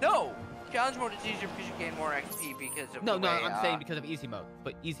 No! Challenge mode is easier because you gain more XP because of No, the way, I'm saying because of easy mode,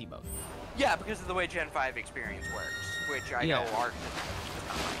 but easy mode. Yeah, because of the way Gen 5 experience works, which I know art.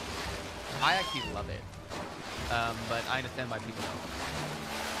 I actually love it, but I understand why people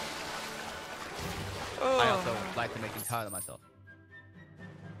don't. I also like to make things hard on myself.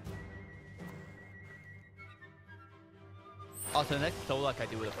 Also, the next solo I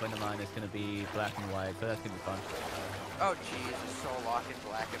do with a friend of mine is going to be Black and White, so that's going to be fun. Oh jeez, Soul Lock in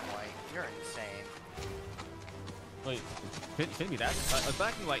Black and White. You're insane. Wait, shouldn't be that?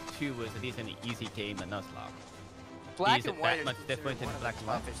 Black and White 2 was at least an easy game than Nuzlocke. Black and White that much different than Black and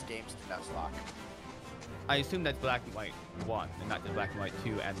one White? of the toughest games to Nuzlocke. I assume that's Black and White 1, and not just Black and White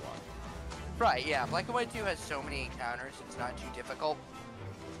 2 and 1. Right, yeah. Black and White 2 has so many encounters, it's not too difficult.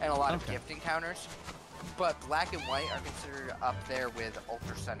 And a lot of gift encounters. But Black and White are considered up there with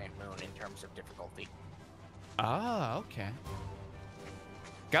Ultra Sun and Moon in terms of difficulty. Ah, okay.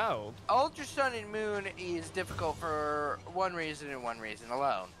 Go. Ultra Sun and Moon is difficult for one reason and one reason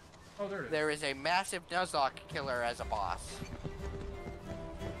alone. Oh, there it is. There is a massive Nuzlocke killer as a boss.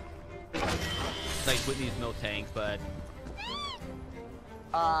 Like Whitney's no tank, but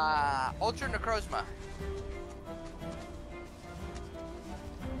Ultra Necrozma.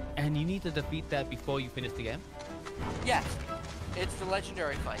 and you need to defeat that before you finish the game. Yes, it's the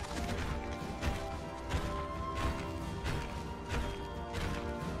legendary fight.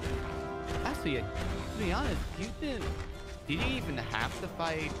 That's Honestly, to be honest, did you even have to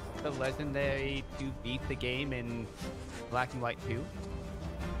fight the legendary to beat the game in Black and White 2?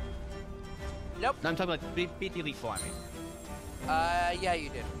 Nope. No, I'm talking about beat the Elite Four, I mean. Yeah, you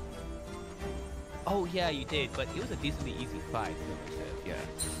did. Oh yeah, you did, but it was a decently easy fight. Yeah.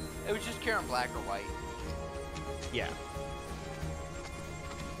 It was just Karen Black or White. Yeah.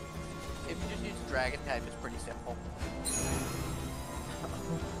 If you just use Dragon type, it's pretty simple.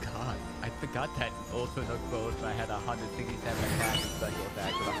 Oh god, I forgot that also no growth. I had 167 attack and special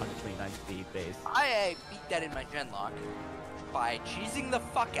attack with 129 speed base. I beat that in my Genlock by cheesing the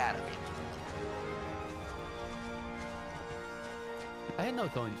fuck out of it. I didn't know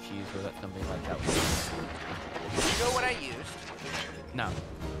throwing cheese or something like that. You know what I used? No.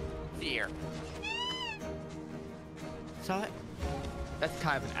 Fear. So that's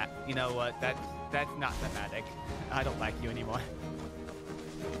kind of an you know what? That's not thematic. I don't like you anymore.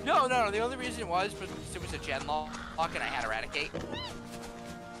 No. The only reason was because it was a Genlock and I had Eradicate.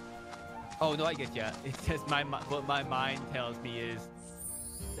 Oh no, I get ya. It's just what my mind tells me is,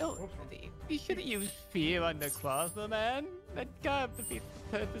 no, you shouldn't use fear on the crossbow, man. That can't defeat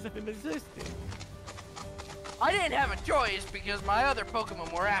the purpose of him existing. I didn't have a choice because my other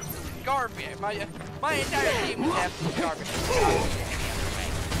Pokemon were absolute garbage. My entire team was absolute garbage.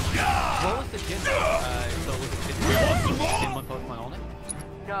 What was the Gen? So was it Gen 1 Pokemon only?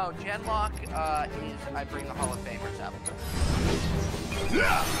 No, Genlock is I bring the Hall of Famers up.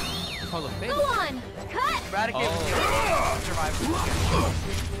 Hall of Fame? Go on! Cut! Eradicate was the only survivor.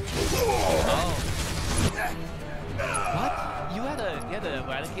 Oh. What? You had a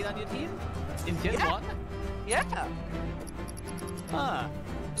Eradicate on your team? In Gen 1? Yeah. Huh.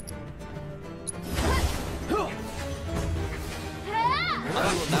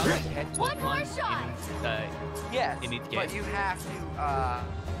 One more shot! Yes, in each game. but you have to,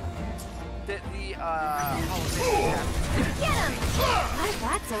 the Hall of Famers have Get him!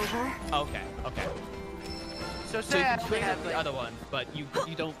 That's over. Okay. So So say you I can train had up the other ones, but you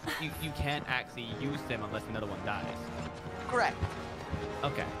can't actually use them unless another one dies. correct.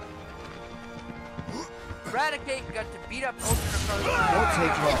 Okay. Eradicate got to beat up Ultra Frozen. Won't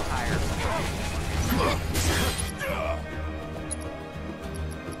take long.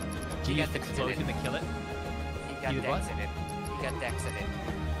 He got the explosion to kill it. He got He what? Dexited. He got Dexited.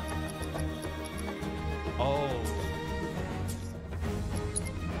 Oh.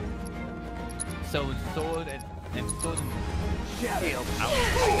 So sword and sword and Shield. out.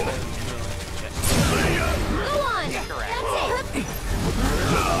 Go on! Correct. That's it!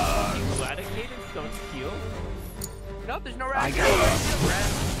 Eradicated don't heal. Nope, there's no I Eradicate. got it.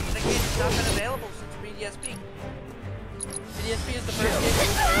 Eradicate's not been available since BDSP. BDSP is the first game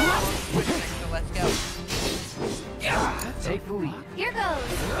switch to Let's Go. Take the lead. Here goes!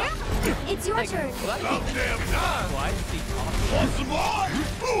 It's your turn! About damn time! Why does he talk? Want some more?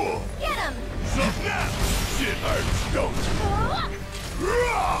 Get him! Some now! Shit hurts, don't it?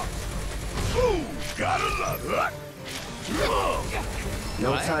 Ooh, gotta love it!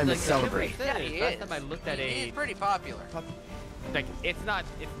 No time to celebrate. Yeah, he Last is. time I looked at He's pretty popular. like it's not.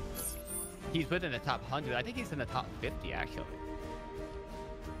 He's within the top 100. I think he's in the top 50 actually.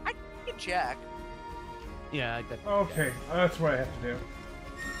 I can check. Yeah. Okay, that's what I have to do.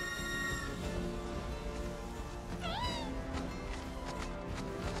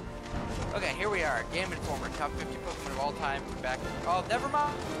 Okay, here we are. Game Informer, top 50 Pokemon of all time. We're back. Oh, never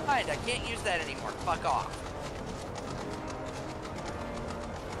mind. I can't use that anymore. Fuck off.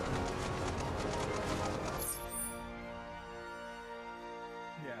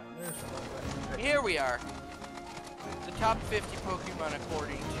 Yeah, there's some. Here we are. The top 50 Pokemon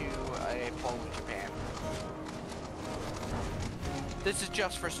according to a poll in Japan. This is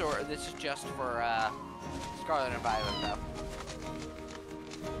just for Scarlet and Violet though.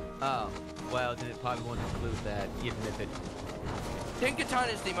 Oh. Well, then it probably won't include that, even if it.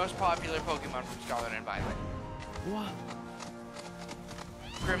 Tinkaton is the most popular Pokemon from Scarlet and Violet. What?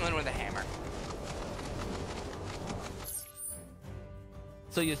 Gremlin with a hammer.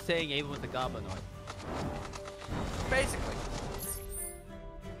 So you're saying Ava was a Goblinoid? Basically.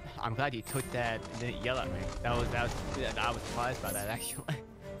 I'm glad you took that and didn't yell at me. I was surprised by that actually.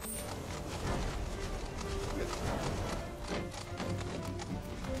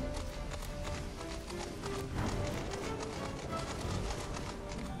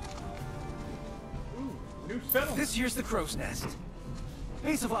 New settlement. This here's the Crow's Nest.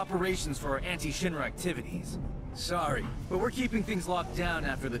 Base of operations for our anti-Shinra activities. Sorry, but we're keeping things locked down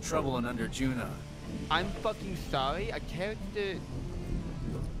after the trouble in Under Juna. I'm fucking sorry. A character.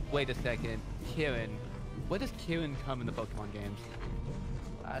 Wait a second. Kieran. Where does Kieran come in the Pokemon games?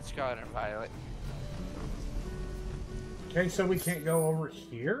 Let's go ahead and pilot. Okay, so we can't go over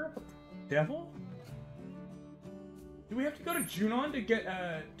here? Devil? Do we have to go to Junon to get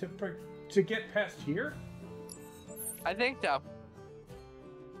to get past here? I think so.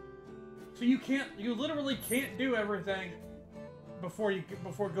 So you literally can't do everything before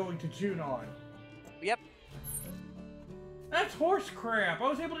going to Junon. Yep. That's horse crap. I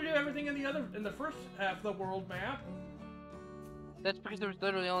was able to do everything in the first half of the world map. That's because there was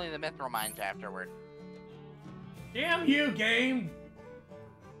literally only the mithril mines afterward. Damn you, game!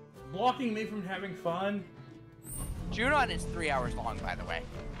 Blocking me from having fun. Junon is 3 hours long, by the way.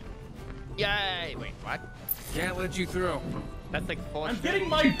 Yay! Wait, what? Can't let you through. That's like 4 I'm straight. getting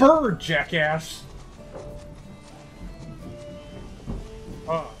my bird, jackass!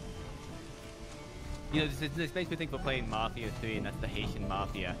 You know, this makes me think we're playing Mafia 3, and that's the Haitian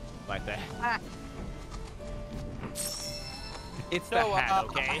Mafia right there. It's the hat,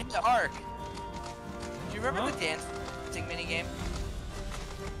 okay? The arc. Do you remember the dancing minigame?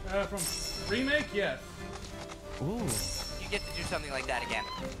 From Remake? Yes. Ooh. You get to do something like that again.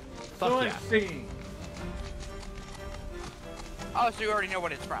 So Fuck yeah. I've seen. Oh, so you already know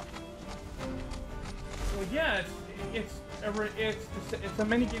what it's from. Well, yeah, it's a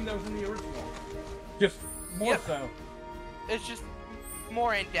minigame that was in the original. Just more Yep. so. It's just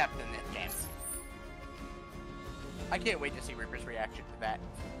more in depth in this game. I can't wait to see Reaper's reaction to that.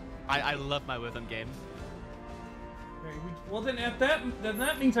 I love my rhythm games. Okay, well then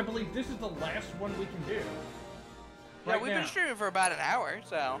that means I believe this is the last one we can do. Yeah, Right we've now. been streaming for about an hour,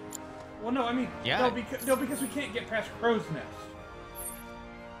 so. Well, no, I mean, Yeah. no, because we can't get past Crow's Nest.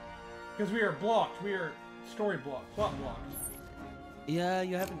 Because we are blocked. We are story blocked, plot blocked. Yeah,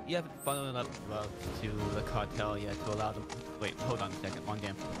 you haven't funneled enough love to the cartel yet to allow them. Wait, hold on a second. Wrong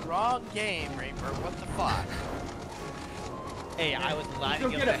game. Wrong game, Reaper. What the fuck? Hey, I was lining go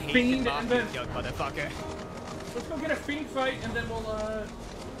up get the a Haitian fiend and Mafia then- joke, motherfucker. Let's go get a fiend fight, and then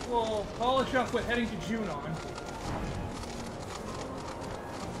we'll polish up with heading to Junon.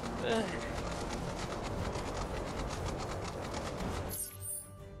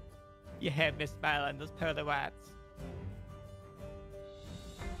 You had me smiling those pearly whites.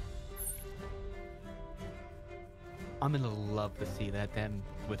 I'm gonna love to see that then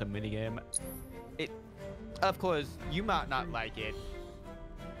with a minigame. Of course, you might not like it,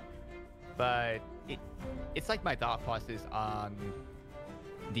 but it's like my thought process on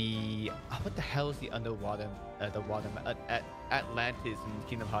the what the hell is the underwater Atlantis in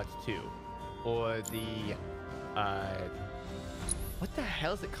Kingdom Hearts 2, or the what the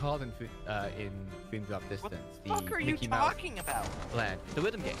hell is it called in Dream Drop Distance? What the fuck are you Mickey Mouse talking about? Land, the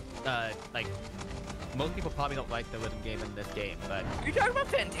rhythm game. Like most people probably don't like the rhythm game in this game, but Are you talking about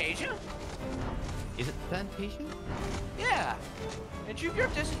Fantasia? is it Fantasia? Yeah. In Dream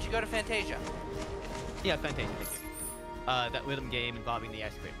Drop Distance, you go to Fantasia. Yeah, Fantasia. Thank you. That rhythm game involving the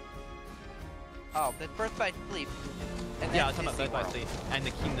ice cream. Oh, that's Birth by Sleep. And Yeah, I was that's talking about Birth by Disney Sleep and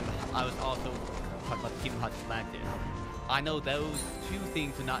the Kingdom. I was also talking about the Kingdom Hearts Atlantis. I know those two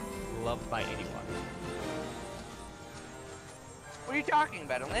things are not loved by anyone. What are you talking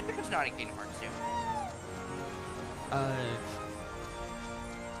about? Atlantica's not in Kingdom Hearts 2.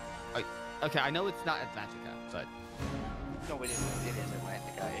 Okay, I know it's not Atlantica, but No, it is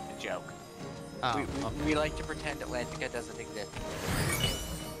Atlantica. It's a joke. oh, We like to pretend Atlantica doesn't exist.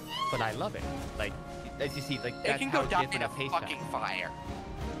 but I love it. Like, as you see, like It that's can how go die in different a a pace fucking track. fire.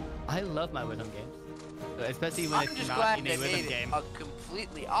 I love my rhythm games, especially when I'm it's just not glad in a they rhythm made game. it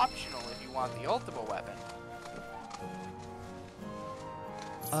completely optional if you want the ultimate weapon.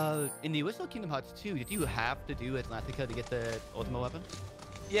 In the original Kingdom Hearts 2, did you have to do Atlantica to get the ultimate weapon?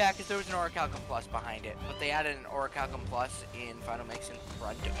 Yeah, because there was an Orichalcum Plus behind it, but they added an Orichalcum Plus in Final Mix in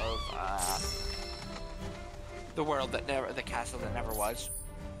front of the world that never, the castle that never was.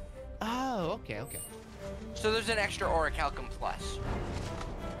 Oh, okay. So there's an extra Orichalcum Plus.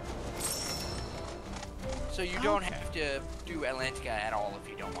 So you don't Okay. have to do Atlantica at all if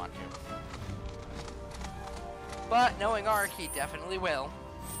you don't want to. But knowing Ark, he definitely will.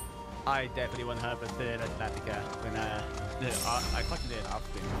 I definitely 100% did Atlantica when I fucking did it off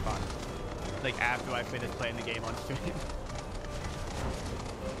screen for fun. Like after I finished playing the game on stream.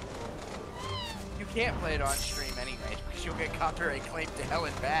 You can't play it on stream anyways because you'll get copyright claimed to hell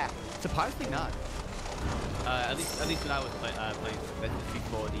and back. Surprisingly not. At least when I was playing this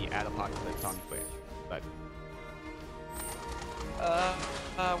before the ad apocalypse on Twitch. But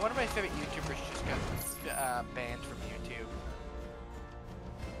One of my favorite YouTubers just got banned from YouTube.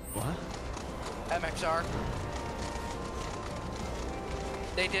 what? MXR.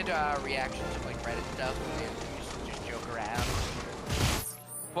 They did reactions of like Reddit stuff and they used to just joke around.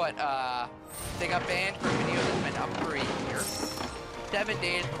 but they got banned for a video that's been up for a year. 7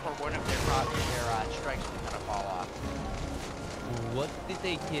 days before one of their strikes was gonna fall off. What did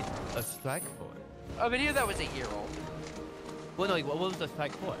they get a strike for? A video that was a year old. Well, no, what was the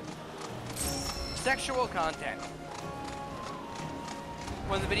strike for? Sexual content.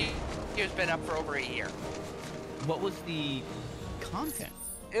 When the video's been up for over a year. What was the content?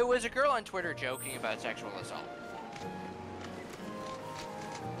 It was a girl on Twitter joking about sexual assault.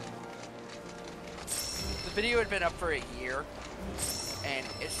 The video had been up for a year, and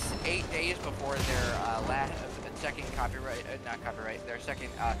it's 8 days before their second their second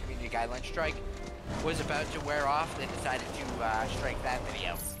community guideline strike was about to wear off. They decided to strike that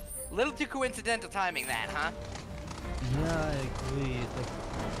video. A little too coincidental timing, that, huh? Yeah, I agree. It's like...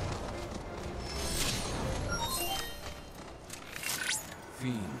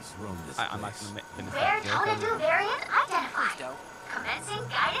 Fiends roam this I'm place. actually finished Rare that. Tonadu variant identified. Don't. Commencing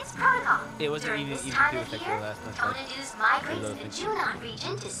guidance protocol. It wasn't During even this do time a of sexual year, last night. Tonadus migrate to the Junon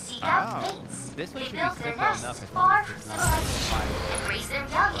region to seek out mates. This one They should be build their simple nests enough as far long as from it's not civilization and raise their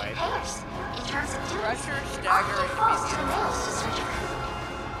young in pairs. In terms of duties, Pressure, it stagger, often and falls to the convenience. males to search for food.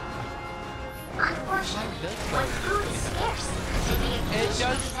 Unfortunately, when food is scarce, they may It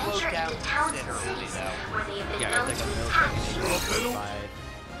does occasionally slow venture down into towns and considerably, cities though. where they have been Yeah, known it's to like a attack military humans.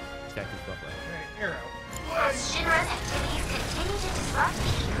 5 seconds roughly. Okay, arrow. As Shinra's activities continue to disrupt the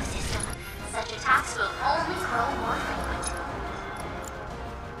ecosystem, such attacks will only grow more frequent.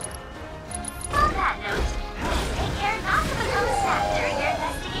 On that note, please take care not to become a snack during your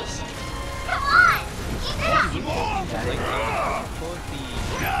investigation. Come on! Keep it up! For the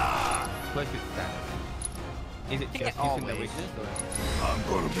perfect status, is it Yeah, just using the always. weakness or? I'm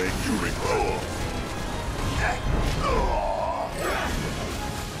gonna make you recoil.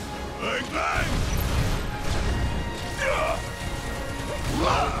 Bang, bang!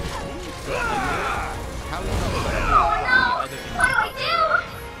 How is that? Oh no! What do I do?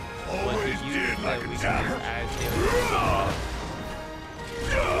 Always did like a child. as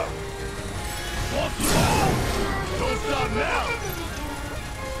Want some more? Don't stop now!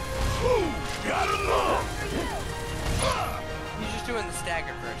 Ooh, got him up! He's just doing the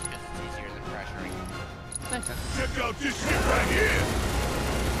stagger first because it's easier than pressuring. Check out this shit right here!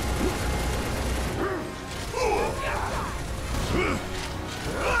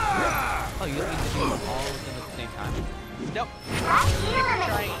 Oh, you don't need to do all of them at the same time. Nope. That's Keep here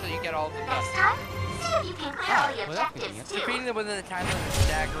trying limit. so you get all of them. Next time, see if you can clear all the well, that's objectives too. Defeating them within the time limit and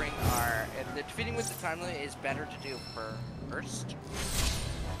staggering are... The defeating with the time limit is better to do first.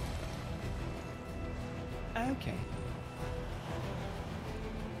 Okay.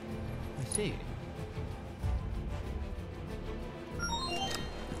 I see.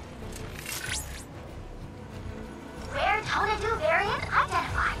 Rare Tonadu variant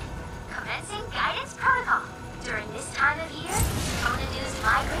identified. Commencing guidance protocol. During this time of year, Tonadus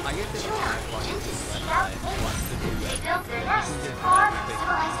migrate to the Junon region to seek out mates. They build their nests far from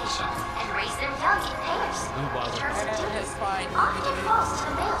civilization and raise their young in pairs. In terms of duties, That's fine. often falls to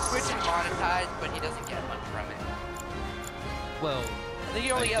the males to Twitch is search for food. monetized, but he doesn't get much from it. Well, I think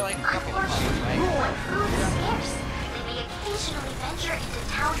you only get like a couple of bucks, Unfortunately, right? when food is scarce, they may occasionally venture into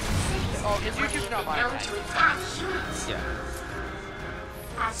towns and cities Oh, 'cause where YouTube's they not have been known monetized. to attack humans. yeah.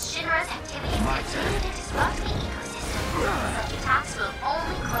 As Shinra's activities continue to disrupt the ecosystem, such attacks will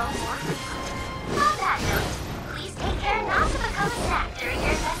only grow more frequent. On that note, please take care not to become a snack during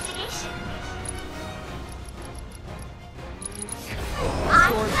your investigation. I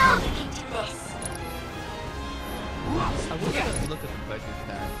know you can do this! I wish I could look at the budget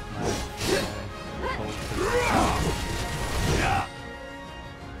stats.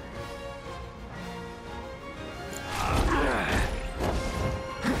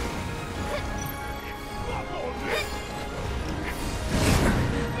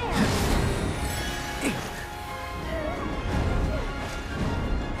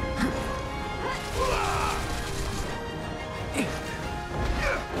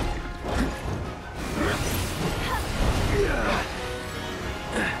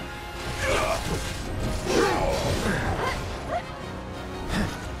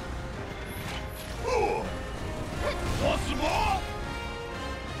 Want some more?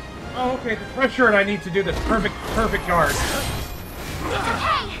 Oh, okay, the pressure and I need to do this perfect guard.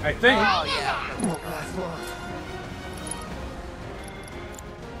 I think. Oh, yeah.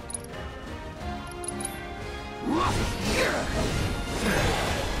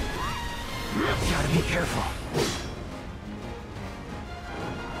 Gotta be careful.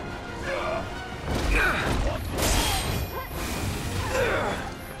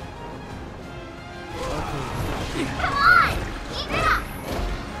 Come on! Keep it up!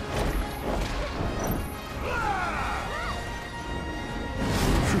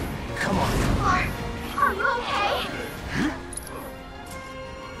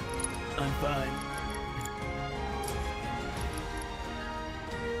 I'm fine.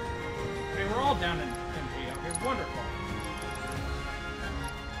 Okay, we're all down in MP. Okay, wonderful.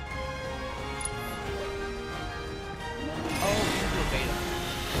 Oh, you do a beta.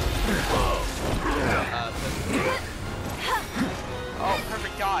 Oh,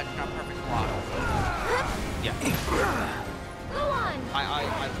 perfect dodge, not perfect block. Yeah. Go on. I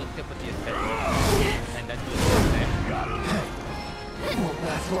looked up what the aesthetic and then do it there.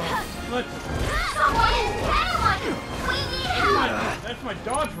 Let's. Someone is down! We need help! That's my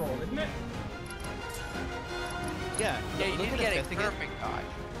dodge roll, isn't it? Yeah. Yeah, you look need to at get a assessing it. perfect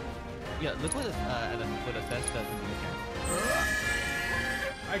dodge. Yeah, look what assess does in the account.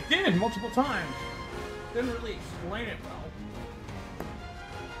 I did multiple times. Didn't really explain it well.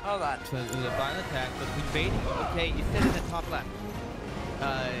 Hold on. So with a violent attack, but with baiting, okay, it says in the top left.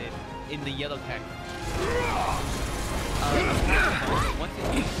 In the yellow text. Once it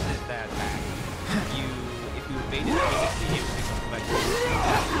uses that attack, if you bait it previously, it becomes collected.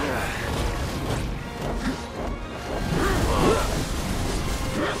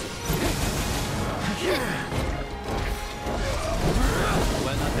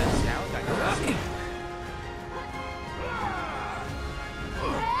 Well, not that now, that goes.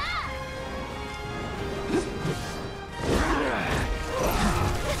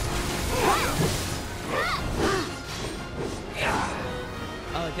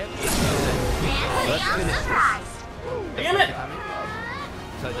 Let's finish this. Damn it!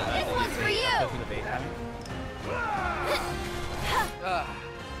 So This one's for you. Ugh.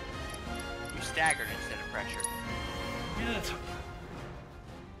 You staggered instead of pressured.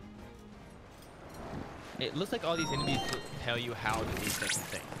 It looks like all these enemies will tell you how to do certain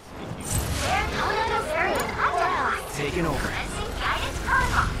things. Taking over. Guidance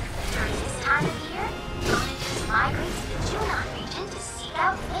protocol. During this time of year, villages migrate to the Junon region to seek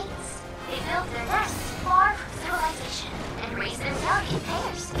out mates. They build their nests far from civilization and raise their young in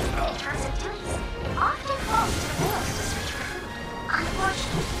pairs. In terms of duties, it often falls to the males to search for food.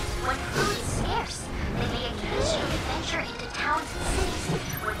 Unfortunately, when food is scarce, they may occasionally venture into towns and cities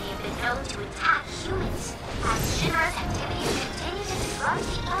where they have been known to attack humans. As Shinra's activities continue to disrupt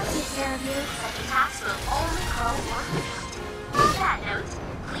the atmosphere, such attacks will only grow more frequent. On that note,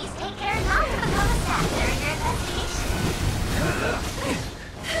 please take care not to become a staff during your investigation.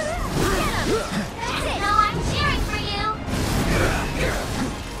 That's it! No, I'm cheering for you!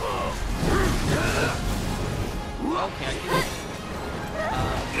 Okay, I get it.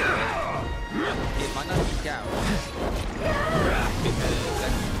 It might not be down. Because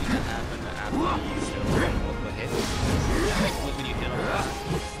that's usually gonna happen after you kill multiple hits. When you hit a lot.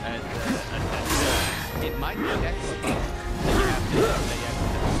 It might be that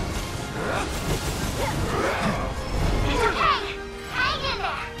It's okay! Hang in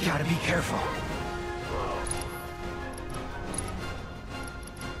there! Gotta be careful.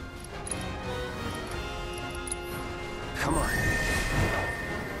 Come on.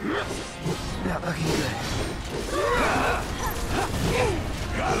 Not looking good.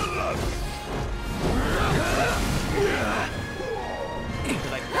 Gotta love it.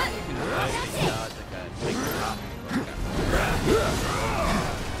 like you can like a top.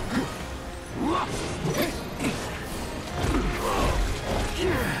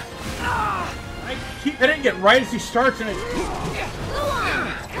 I keep hitting it right as he starts and it. Go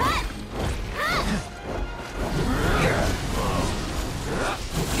on. Cut.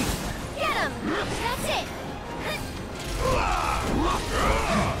 Get him. That's it.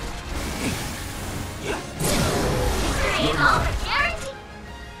 Game over, guarantee!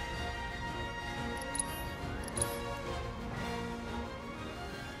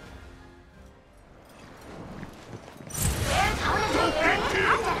 Serotonin variant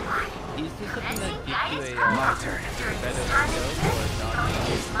identified. Is this something that Guidance gives you a protocol. turn. During better this time of window year, or not?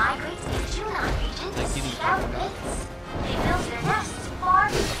 villages migrate to the Junon region to Like giving seek you out better mates. They build their nests far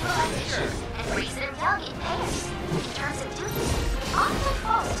from civilization and raise their young in pairs. In terms of duties, it often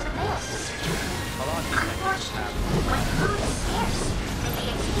falls to the males to search for food. Unfortunately, when food is scarce, they may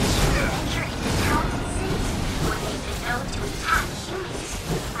occasionally venture into towns and cities where they've been known to attack humans.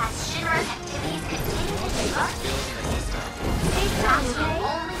 As Shinra's activities continue to disrupt the ecosystem, these attacks will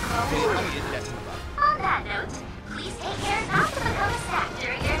only grow more. On that note, please take care not to become a snack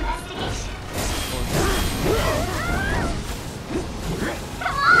during your investigation.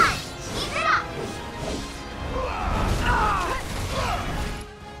 Come on! Keep it up!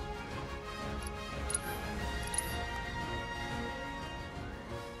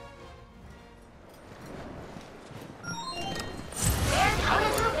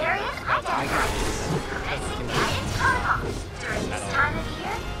 Serotonin variant identified. Commencing guidance protocol. During this time of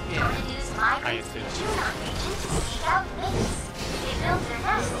year, villages descendants of the Junon region to seek out mates. They build their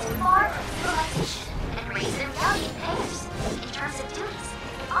nests far from civilization and raise their young in pairs. In terms of duties,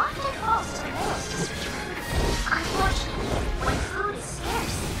 it often falls to the males to search for food. Unfortunately, when food is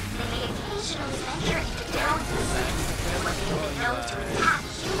scarce, they may occasionally venture into towns and cities where they have been known to attack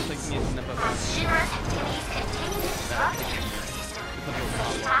humans. As Shinra's activities continue to disrupt the ecosystem,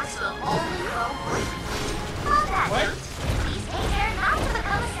 such attacks will only grow more frequent. On that note, please take care not to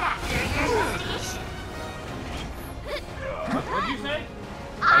become a sack during your investigation. What'd you say?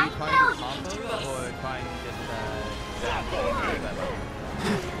 Are you I trying know to you can combo do this. or trying to just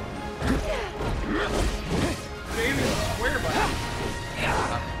They even swear by it.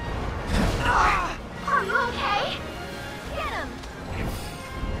 Are you okay? Get him!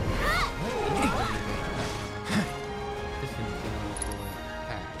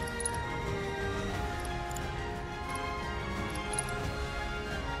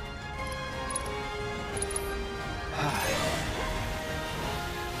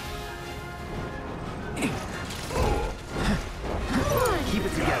 Keep it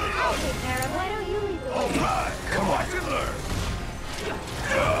together. I'll take care of. Why don't you lead the way? Alright, come on.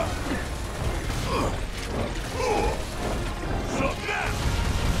 Suck that!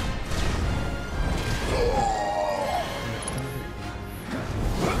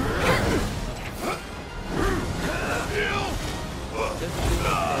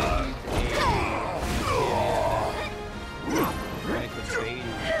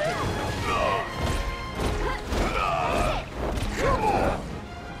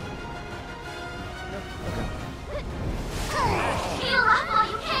 Heal up while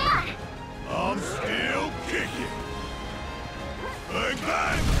you can. I'm still kicking. Bang,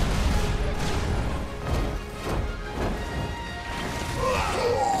 bang!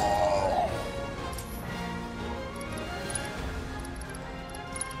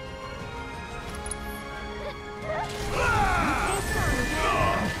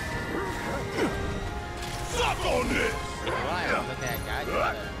 Suck on this!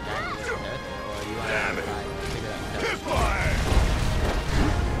 Damn it! Kiss my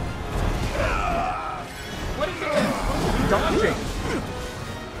ass! What is it dodging?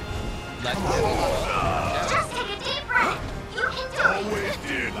 Just take a deep breath. You can do it. Always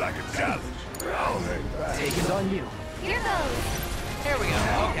did like a challenge. I'll hang back. Take is on you. Here goes. There we go.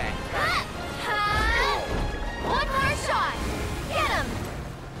 Okay. One more shot. Get him!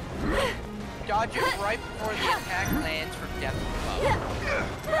 Dodge it right before the attack lands for death above.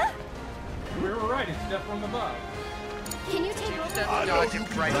 We were right, it's death from above. Can you take You just over? have to dodge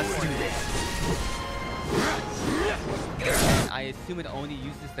it right Let's before do it this. And I assume it only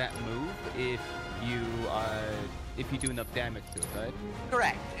uses that move if you do enough damage to it, right?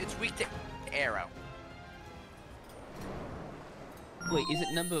 Correct. It's weak to arrow. Wait, is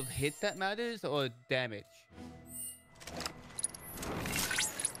it number of hits that matters or damage?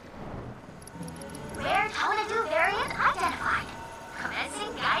 Rare Tonadu variant identified.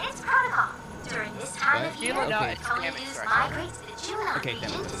 Commencing guidance protocol. During this time of What? year, Okay. Tonadus migrate to the Junon Okay, region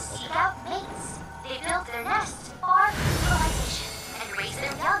damage. to seek out mates. They build their nests far from civilization and raise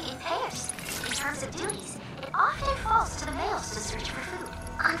their young in pairs. In terms of duties, it often falls to the males to search for food.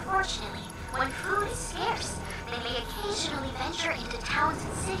 Unfortunately, when food is scarce, they may occasionally venture into towns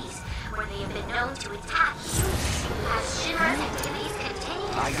and cities where they have been known to attack humans. As Shinra's activities continue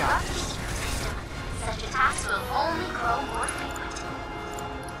to I got disrupt the ecosystem, such attacks will only grow more frequent.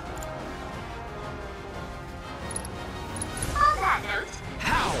 On that note,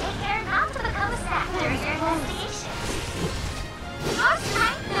 take care not to become a sack during your investigation. Your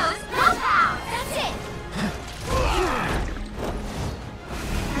strength knows no bounds. That's it!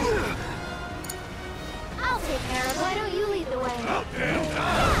 I'll take care of. Why don't you lead the way? Does it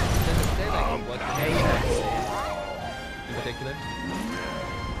say like what in particular?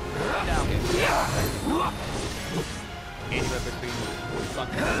 Anywhere between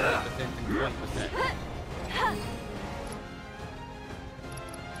fucking 10% and 20%.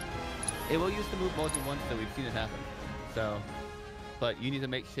 It will use the move more than once, though. We've seen it happen. So, but you need to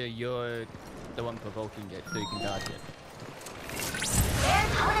make sure you're the one provoking it, so you can dodge it. Rare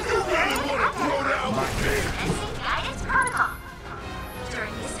Tonadu variant identified. Commencing guidance protocol.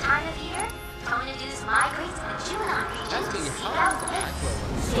 During this time of year, Tonadus migrate to the Junon region to seek out mates.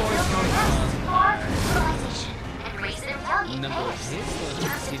 They build their nests far from civilization and raise their young in Number of pairs. hits or In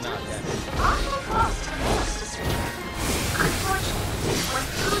terms of is not duties, damage? it often falls to the males to search for food. Unfortunately, when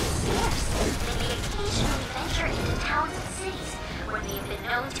food is scarce, they may occasionally venture into towns and cities where they have been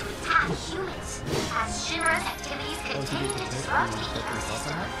known to attack humans. As Shinra's activities continue to disrupt the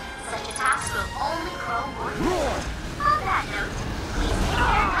ecosystem, such attacks will only grow more frequent. On that note, please take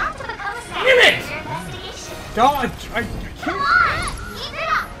care not to become a sack. dodge! I Come can't. on! Keep it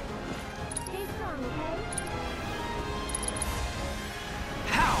up! Stay strong, okay?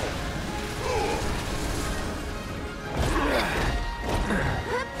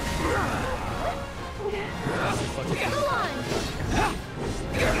 Go on!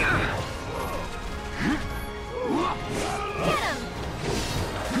 Get him!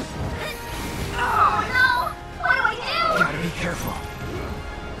 Oh no! What do I do? Gotta be careful.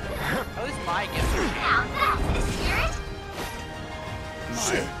 At least my gifts are Now that's the spirit!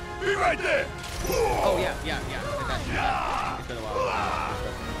 Shit! Be right there! Oh yeah. It's been a while.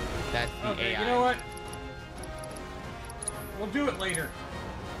 That's the Okay, AI. you know what? We'll do it later.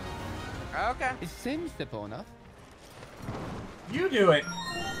 Okay. It seems simple enough. You do it.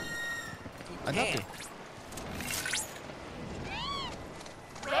 I'd love Can. to.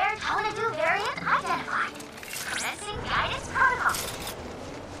 Rare Tonadu variant identified. Commencing guidance protocol.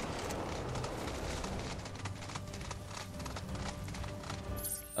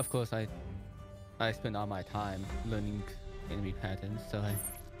 Of course, I spend all my time learning enemy patterns, so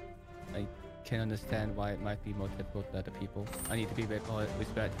I can understand why it might be more difficult for other people. I need to be very more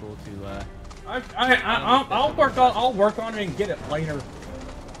respectful to I'll work on it and get it later.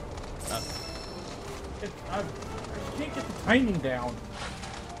 I can't get the timing down.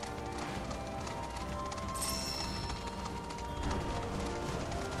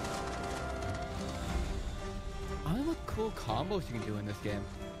 I wonder what cool combos you can do in this game.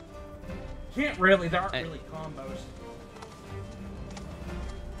 Can't really. There aren't And- really combos.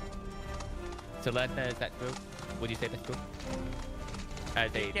 So is that true? Would you say that's true?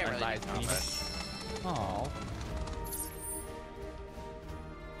 As a You can't really do unbiased opinion? combos. Aww.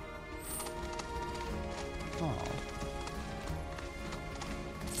 Aww.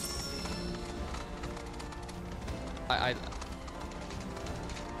 I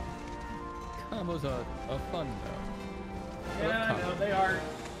combos are fun though. Yeah, I combos. know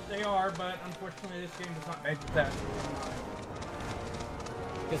they are, but unfortunately this game does not make that.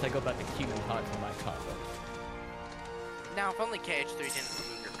 Guess I go back to Kingdom Hearts on my combo. Now, if only KH3 didn't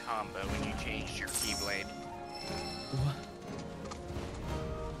remove your combo when you changed your Keyblade. What?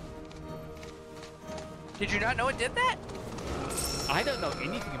 Did you not know it did that? I don't know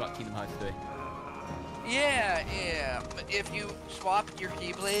anything about Kingdom Hearts 3. Yeah. But if you swapped your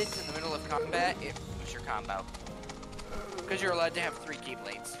Keyblades in the middle of combat, it moves your combo. Because you're allowed to have 3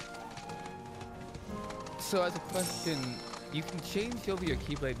 Keyblades. So as a question, you can change over your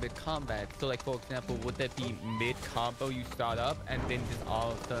Keyblade mid-combat. So like for example, would that be mid-combo you start up and then just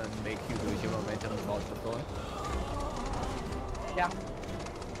all of a sudden make you lose your momentum and fall to the floor? Yeah.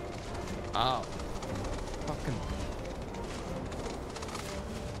 Oh. Fucking...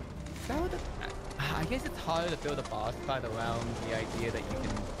 That would... I guess it's harder to build a boss fight around the idea that you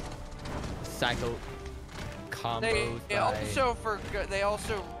can cycle combos They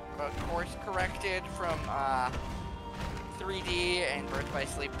also course corrected from 3D and Birth by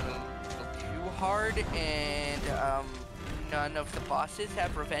Sleep a little too hard, and none of the bosses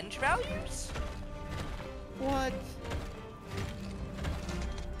have revenge values. What?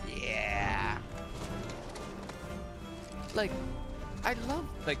 Yeah. Like, I love,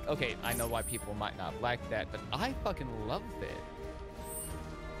 like, okay, I know why people might not like that, but I fucking love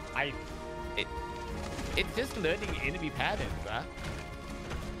it. It's just learning enemy patterns, huh?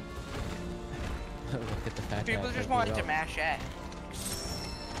 Look at the fat People guy just taking wanted it to off. mash X.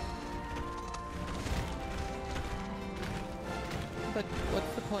 But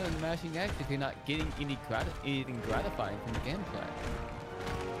what's the point of mashing X if you're not getting anything gratifying from the gameplay?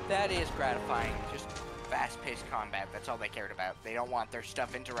 That is gratifying. Just fast-paced combat. That's all they cared about. They don't want their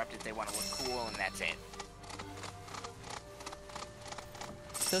stuff interrupted. They want to look cool, and that's it.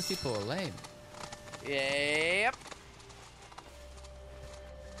 Those people are lame. Yep.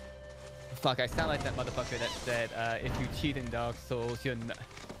 Fuck, I sound like that motherfucker that said, if you cheat in Dark Souls, you're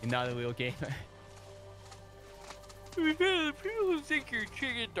not a real gamer. People who think you're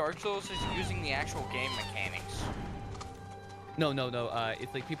cheating Dark Souls is using the actual game mechanics. No,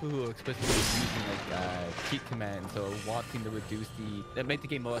 it's like people who are explicitly using like cheat commands or wanting to reduce that make the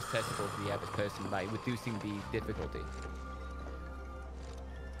game more accessible to the average person by reducing the difficulty.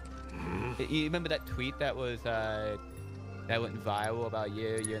 You remember that tweet that was that went viral about a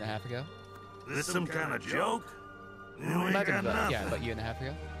year and a half ago? This some kind of joke? You ain't Might have got been nothing. yeah, about a year and a half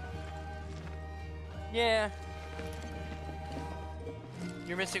ago. Yeah.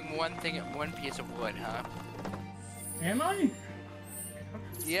 You're missing one piece of wood, huh? Am I?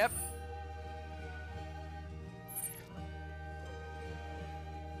 Yep.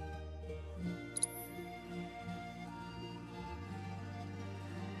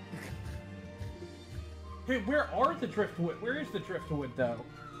 Okay, where are the driftwood? Where is the driftwood, though?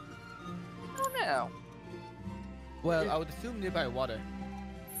 I don't know. Well, I would assume nearby water.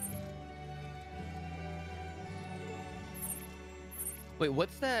 Wait,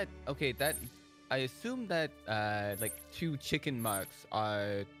 what's that? Okay, that I assume that like 2 chicken marks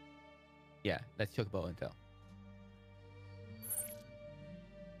are. Yeah, that's chocobo intel.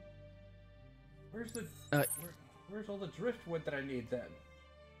 Where's the? Where's all the driftwood that I need then?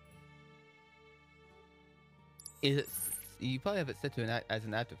 Is it? You probably have it set to as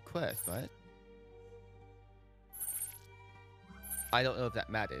an active quest, right? I don't know if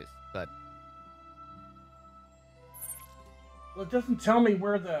that matters, but Well, it doesn't tell me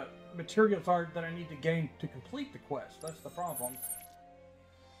where the materials are that I need to gain to complete the quest. That's the problem.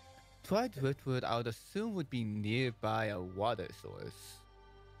 dry driftwood I would assume would be nearby a water source.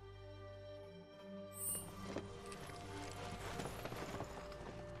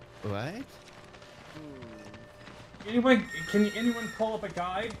 Right? Anyone, anyone pull up a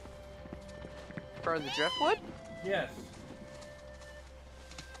guide? For the driftwood? Yes.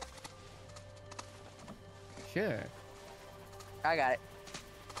 Sure. I got it.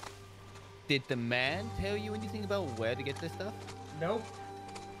 Did the man tell you anything about where to get this stuff? Nope.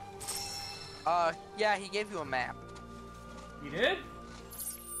 Yeah, he gave you a map. He did?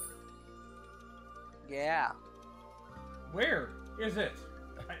 Yeah. Where is it?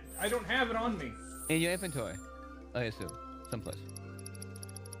 I don't have it on me. In your inventory, I assume. Someplace.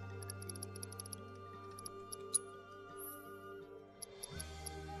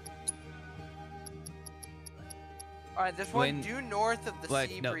 Alright, there's one due north of the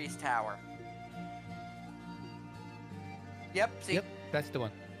Sea Breeze Tower. Yep, see? Yep, that's the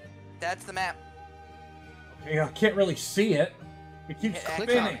one. That's the map. Okay, I can't really see it. It keeps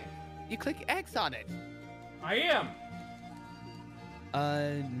spinning. You click X on it. I am.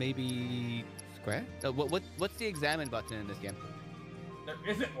 Maybe square? What's the examine button in this game? There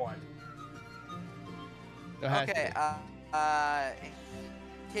isn't one. There has Okay, to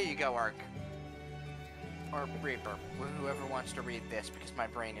here you go, Ark. Or Reaper, whoever wants to read this, because my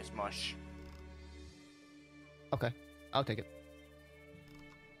brain is mush. Okay, I'll take it.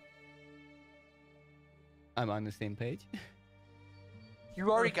 I'm on the same page. You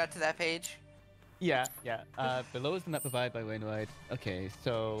already got to that page? Yeah. Below is the map provided by Wainwright. Okay,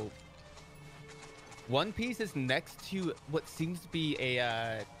 so One Piece is next to what seems to be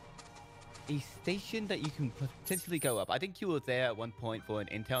a station that you can potentially go up. I think you were there at one point for an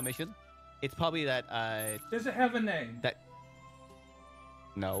intel mission. It's probably that. Does it have a name?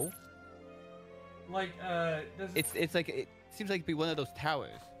 No. Like does it... It's like it seems like it'd be one of those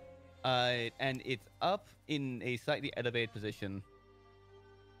towers, and it's up in a slightly elevated position.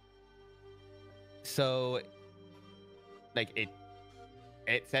 So, like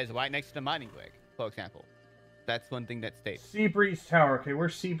it says right next to the mining rig, for example. That's one thing that states. Sea Breeze Tower. Okay,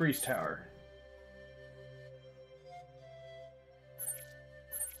 where's Sea Breeze Tower?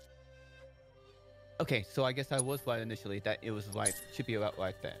 Okay, so I guess I was right initially that it was right, should be about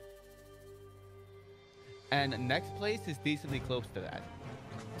right there. And next place is decently close to that,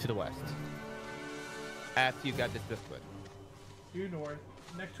 to the west. After you got this driftwood. Due north.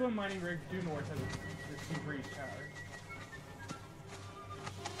 Next to a mining rig, due north of the Sea Breeze Tower.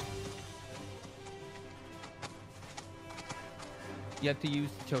 You have to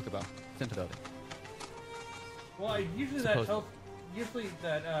use Chocobo, Sensibility. Well, usually that tells... Usually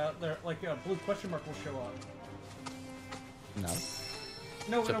that, like a blue question mark will show up. No.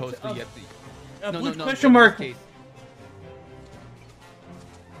 No, supposedly you have to... blue question mark...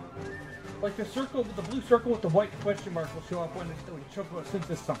 Like the circle, the blue circle with the white question mark will show up when Chocobo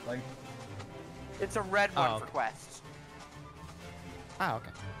sends us something. It's a red one for quests. Ah,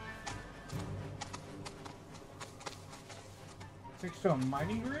 okay. Next to a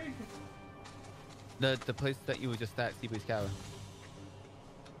mining rig? The place that you were just at, Sea Breeze Tower.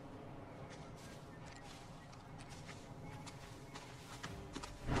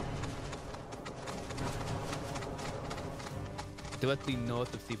 Directly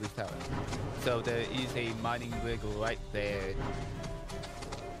north of Sea Breeze Tower. So there is a mining rig right there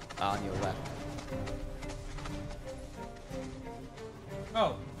on your left.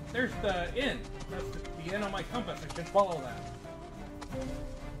 Oh, there's the inn. That's the inn on my compass. I should follow that.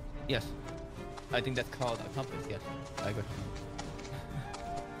 Yes. I think that's called a compass, yes. I agree.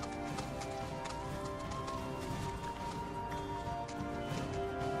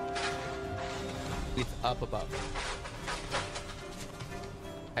 It's up above.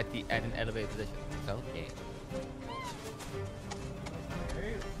 At an elevated position. So yeah.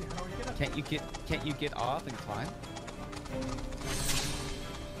 Okay, let's see how we get up. Can't you get off and climb?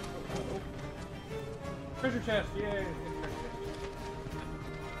 Treasure chest, yay!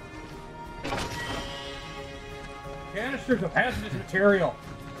 Canisters of hazardous material.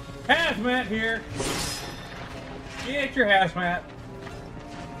 Hazmat here. Get your hazmat.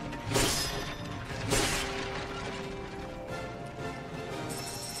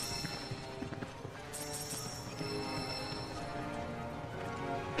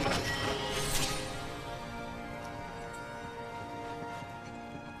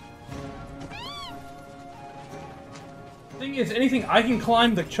 Thing is, anything I can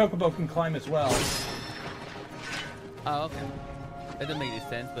climb, the Chocobo can climb as well. Oh, okay. That doesn't make any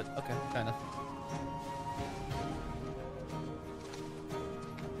sense, but okay, fair enough.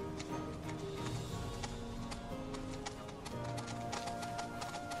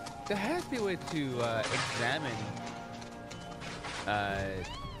 There has to be a way to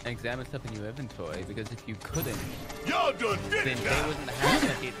examine stuff in your inventory, because if you couldn't, Y'all done did then it they now. wouldn't have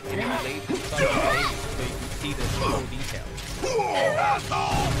like it displayed the fucking page so you can see the full details.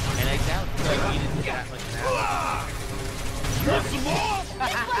 Asshole! And I doubt that you didn't get that much now. Want some more?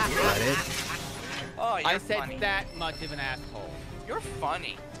 Got it? Oh, you're I said funny. that much of an asshole. You're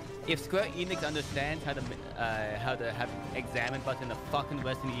funny. If Square Enix understands how to have examine button in a fucking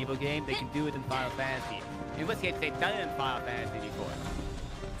Resident Evil game, they can do it in Final Fantasy. In which case, they've done it in Final Fantasy before.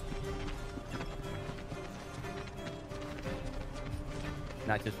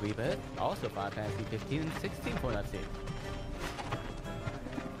 Not just Rebirth, also Final Fantasy 15 and 16 for that sake.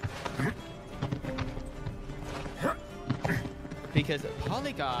 Because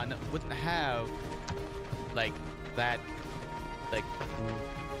Polygon wouldn't have like that, like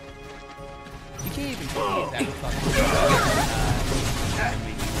you can't even see that fucking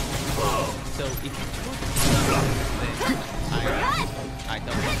so if you could, then I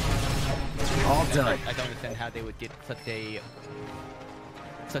don't. All done. I don't understand how they would get such an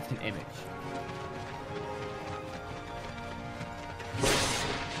image.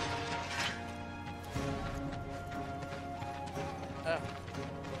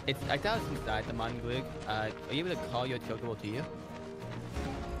 I doubt it's inside the mining rig. Are you able to call your chocobo to you?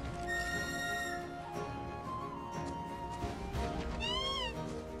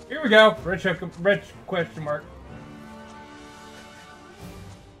 Here we go. Red question mark.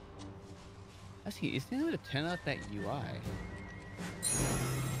 Actually, is there a way to turn out that UI?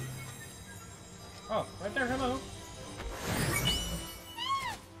 Oh, right there. Hello.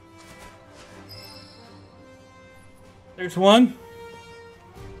 There's one.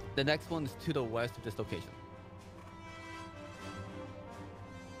 The next one is to the west of this location.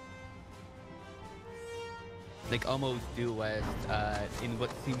 Like almost due west, in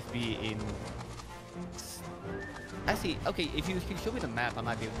what seems to be in. Actually, okay, if you can show me the map, I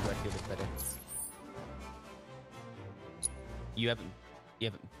might be able to direct you a bit better. You haven't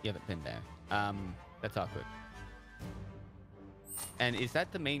been there. That's awkward. And is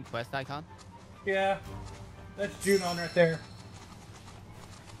that the main quest icon? Yeah, that's Junon right there.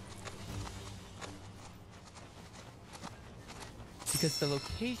 Because the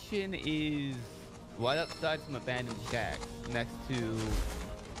location is right outside some abandoned shacks, next to,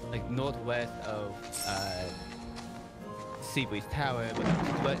 like, northwest of Seabreeze Tower,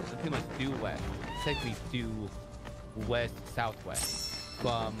 but pretty much due west, technically due west southwest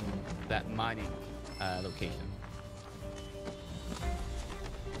from that mining location.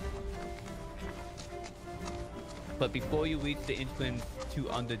 But before you reach the entrance to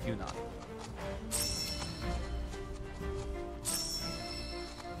under Junon.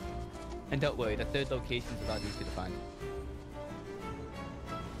 And don't worry, the third location is about easy to find.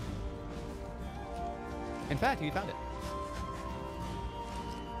 In fact, you found it.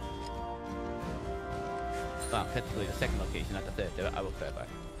 Well, technically the second location, not the third. I will clarify.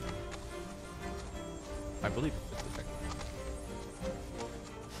 I believe it's the second.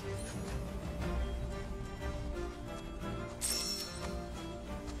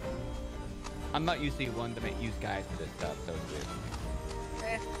 I'm not usually one to use guides for this stuff, so it's weird.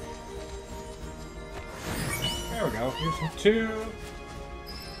 There we go. Here's some two.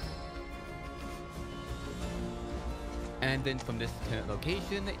 And then from this current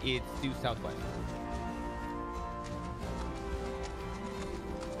location, it's due southwest.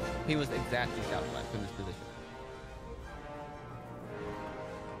 He was exactly southwest from this position.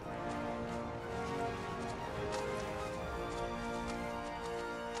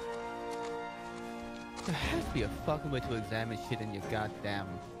 There has to be a fucking way to examine shit in your goddamn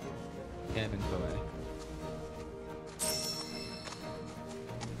inventory.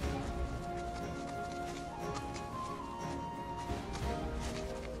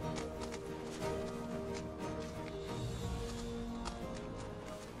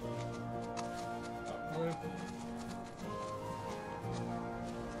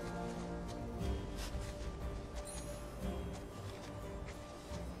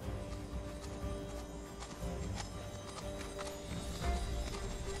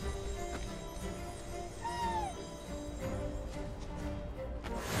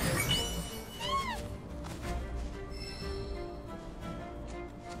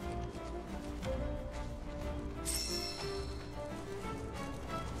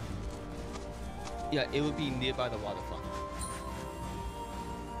 Yeah, it would be nearby the waterfront.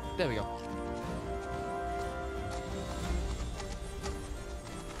 There we go.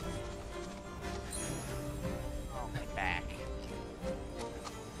 Oh, my back.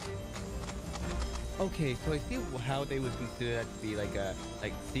 Okay, so I see how they would consider that to be like a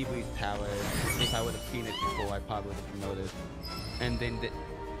Seabreeze Tower. If I would have seen it before, I probably would have noticed. And then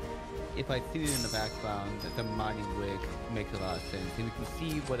if I see it in the background, the mining rig makes a lot of sense, and you can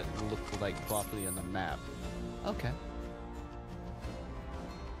see what it looks like properly on the map. Okay.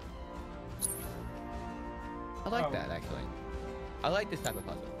 I like that actually. I like this type of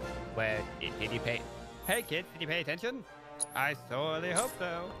puzzle. Where did you pay? Hey kids, did you pay attention? I sorely hope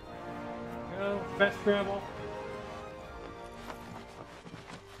so. Go, fast travel.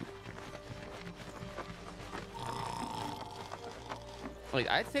 Like,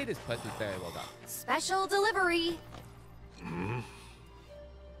 I'd say this quest is very well done. Special delivery.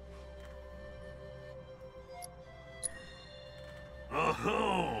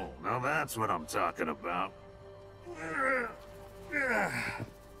 Oh, now that's what I'm talking about.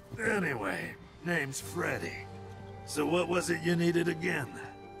 Anyway, name's Freddy. So what was it you needed again?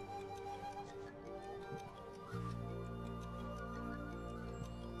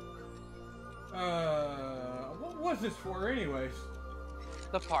 What was this for anyways?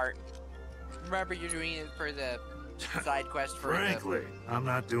 The part. Remember, you're doing it for the side quest for Frankly, I'm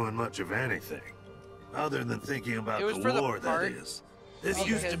not doing much of anything. Other than thinking about It was the for the war, that part. is. This Oh,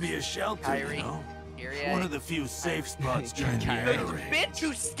 used to because be a shelter, Kyrie, you know? Kyrie. One of the few safe spots during the Kyrie. air It's raid. been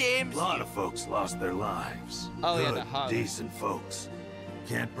two scams. A lot of folks lost their lives. Oh, yeah, Good, the Harlem. decent folks.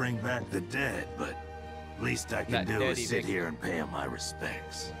 Can't bring back the dead, but least I can That do is daddy sit big- here and pay them my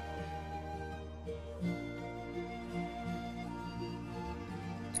respects.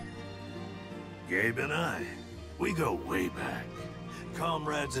 Gabe and I, we go way back.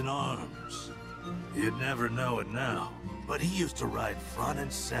 Comrades in arms. You'd never know it now, but he used to ride front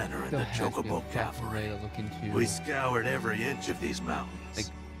and center in the Chocobo Cavalry. to look into. We scoured every inch of these mountains, Like-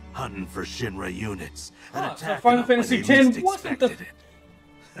 hunting for Shinra units and Huh, so attacking Final them when Fantasy they X least wasn't the- expected it.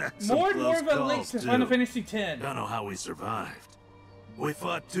 Some More and more close of a link calls, to too. Final Fantasy X. Don't know how we survived. We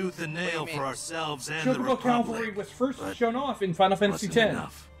fought tooth and nail What do you for mean? ourselves and the Chocobo Cavalry Republic. was first but shown off in Final Fantasy wasn't X.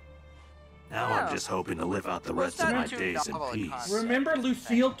 enough. Now Yeah. I'm just hoping to live out the Well, rest it's of not my too days in novel a peace. concept. Remember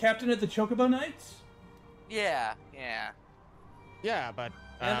Lucille, captain of the Chocobo Knights? Yeah, yeah. Yeah, but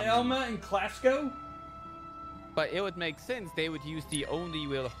And Elma and Clasco? But it would make sense they would use the only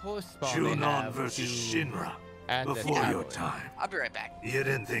real horse spawn they Junon have versus to Shinra. add the Before your cavalry. time. I'll be right back. You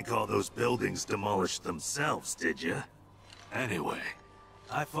didn't think all those buildings demolished themselves, did you? Anyway,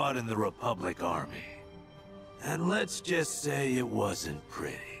 I fought in the Republic Army. And let's just say it wasn't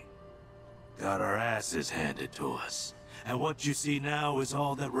pretty. Got our asses handed to us. And what you see now is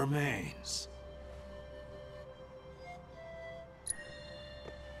all that remains.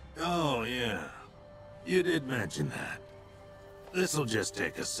 Oh, yeah. You did mention that. This'll just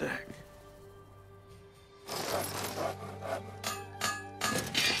take a sec.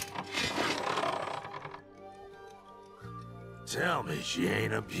 Tell me she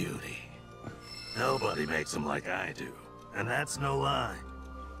ain't a beauty. Nobody makes them like I do. And that's no lie.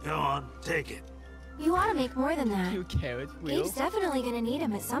 Go on, take it. You ought to make more than that. Two carriage wheels. Gabe's definitely gonna need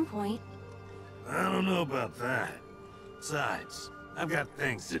him at some point. I don't know about that. Besides, I've got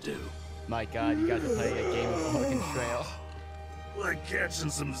things to do. My God, you guys are playing a game of Oregon Trail. Like catching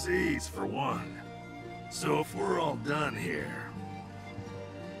some Z's, for one. So if we're all done here...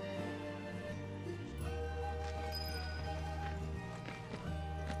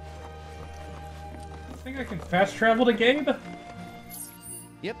 I think I can fast travel to Gabe?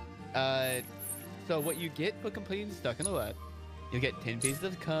 Yep. So what you get for completing Stuck in the Rut, you get 10 pieces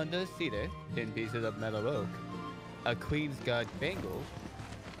of Conda Cedar, 10 pieces of Metal Oak, a Queen's Guard Bangle,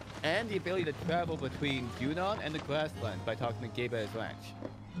 and the ability to travel between Junon and the Grasslands by talking to Gabe at his ranch.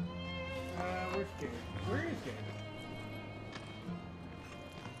 Where's Gabe? Where is Gabe?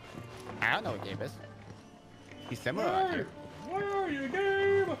 I don't know what Gabe is. He's somewhere around Gabe! here. Where are you,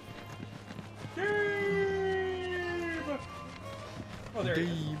 Gabe? Gabe! Oh, there he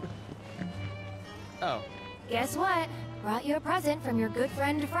is. Oh. Guess what? Brought you a present from your good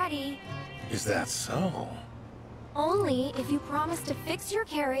friend Freddy. Is that so? Only if you promise to fix your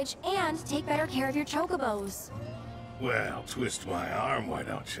carriage and take better care of your chocobos. Well, twist my arm, why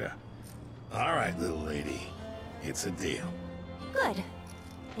don't you? All right, little lady. It's a deal. Good.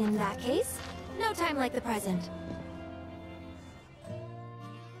 In that case, no time like the present.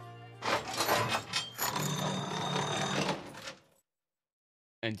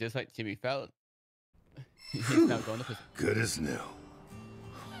 And just like Jimmy Fallon, he's now going to prison. Good as new.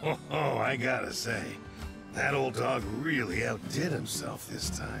 Oh, I gotta say, that old dog really outdid himself this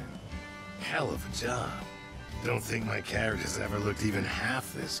time. Hell of a job. Don't think my carriage has ever looked even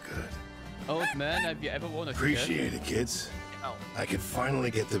half this good. Old man, have you ever worn a shirt? Appreciate it, kids. Oh. I can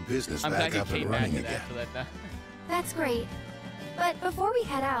finally get the business I'm back glad up you and came running back to again. that. That's great. But before we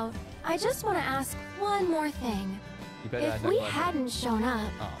head out, I just want to ask one more thing. You better If ask that we question. hadn't shown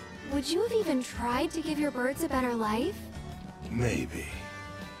up, Oh. would you have even tried to give your birds a better life? Maybe.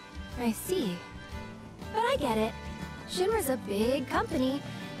 I see. But I get it. Shinra's a big company,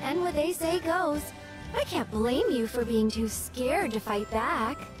 and what they say goes. I can't blame you for being too scared to fight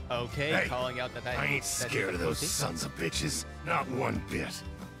back. Okay, Hey, calling out that I ain't scared of those sons of bitches. Not one bit.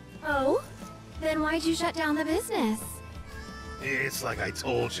 Oh? Then why'd you shut down the business? It's like I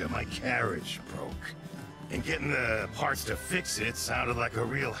told you, my carriage broke. And getting the parts to fix it sounded like a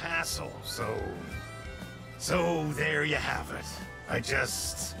real hassle, So there you have it. I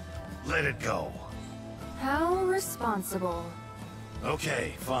just let it go. How responsible.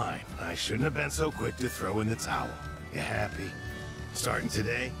 Okay, fine. I shouldn't have been so quick to throw in the towel. You happy? Starting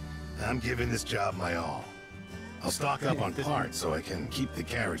today, I'm giving this job my all. I'll stock up on parts so I can keep the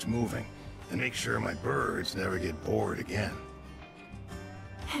carriage moving and make sure my birds never get bored again.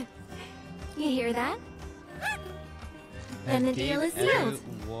 You hear that? Then the deal is sealed.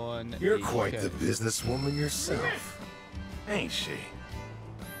 You're quite the businesswoman yourself, ain't she?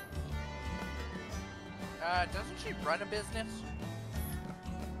 Doesn't she run a business?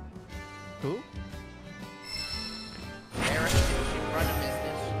 Who? Eric, does she run a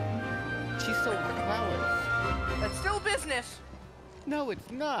business? She sold flowers. That's still business! No, it's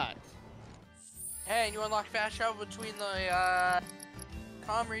not. Hey, and you unlock fast travel between the,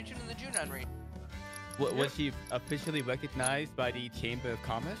 Com region and the Junon region. Was she officially recognized by the Chamber of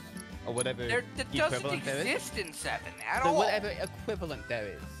Commerce? Or whatever That doesn't equivalent there is? exist in 7 at But all. whatever equivalent there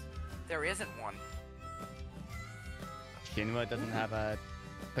is. There isn't one. Shinra doesn't have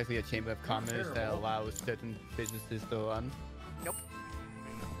basically a Chamber of Commerce that allows certain businesses to run. Nope.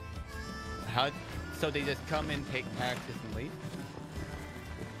 So they just come and take taxes and leave?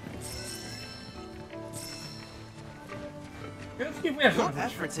 Your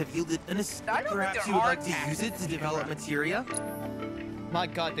efforts have yielded an estate. I don't think Perhaps there you would are like to use it to develop materia? My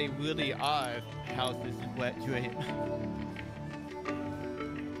god, they really are houses wet to him.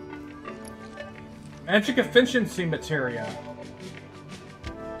 Magic efficiency materia.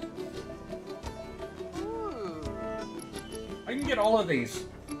 Ooh, I can get all of these.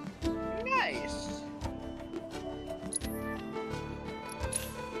 nice.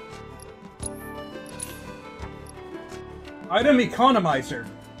 Item economizer.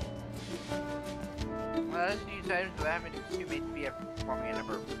 Well, these items will have to be performing a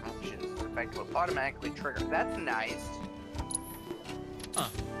number of functions. The effect will automatically trigger. That's nice. Huh.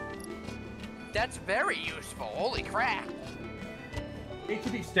 That's very useful. Holy crap.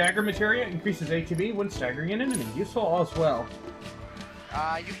 ATB stagger materia increases ATB when staggering an enemy. Useful as well.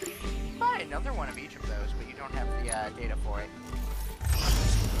 You can buy another one of each of those, but you don't have the data for it.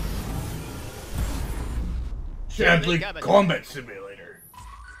 Sadly, combat simulator.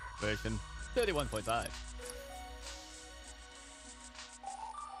 Version 31.5.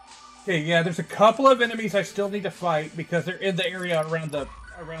 Okay, yeah, there's a couple of enemies I still need to fight because they're in the area around the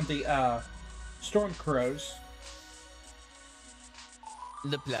storm crows.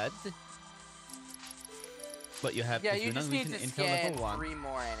 The blood. But you have Yeah, to you do just none need to until scan level 1. 3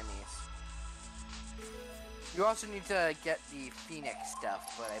 more enemies. You also need to get the Phoenix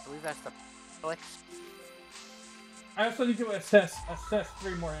stuff, but I believe that's the Helix. I also need to assess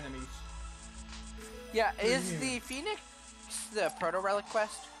 3 more enemies. Yeah, is the Phoenix the Proto Relic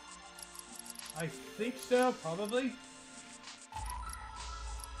quest? I think so, probably.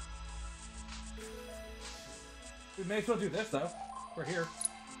 We may as well do this though. We're here.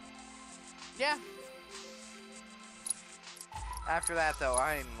 Yeah. After that, though,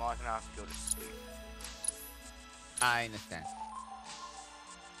 I'm logging off to go to sleep. I understand.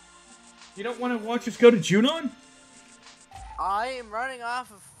 You don't want to watch us go to Junon? I am running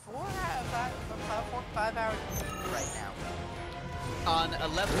off of 5 hours right now. On a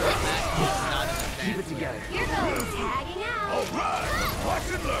level like that, it's not understand. Keep it together. Here goes tagging out. Alright, watch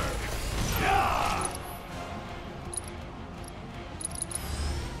and learn. Yeah!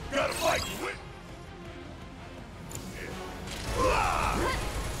 Gotta fight to win.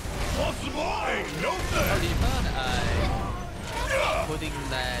 Possible ain't no thing. Do you plan putting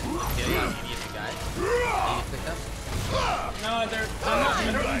that material on any of the guys that you picked up? No, they're not. I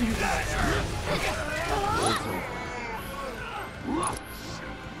don't need to use that.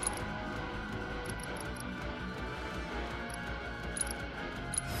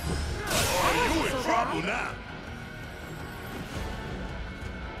 trouble now.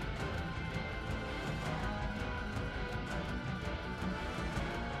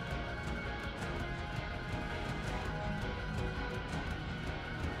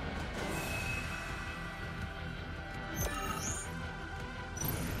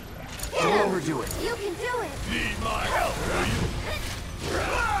 Don't overdo it. You can do it! Need my help, do you?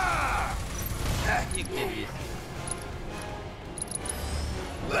 You idiot.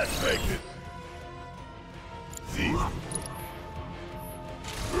 Let's make it. See? Want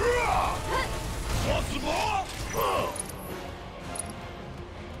some more?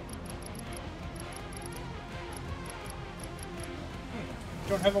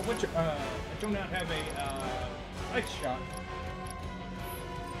 Don't have a winter. I do not have a ice shot.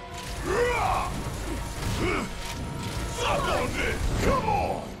 Suck on this! Come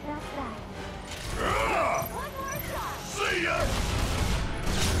on! That's that. One more shot! See ya!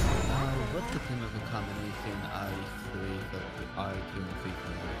 What's the chemical combination I3 for I2 and 3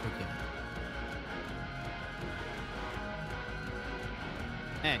 for okay.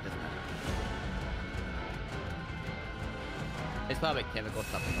 Eh, it doesn't matter. It's probably chemical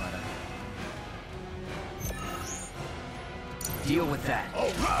something like that. Deal with that. All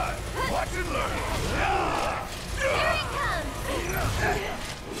right! Watch and learn! Here he comes!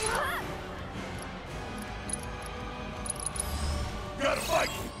 Gotta fight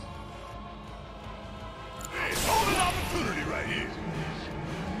you! Hey, golden opportunity right here!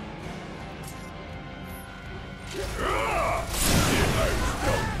 It hurts,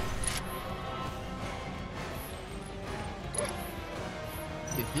 don't it?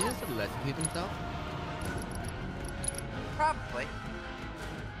 Did he just electrocute himself? Probably.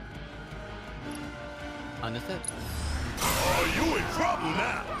 Understood. Oh, you in trouble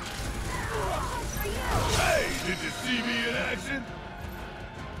now! Hey, did you see me in action?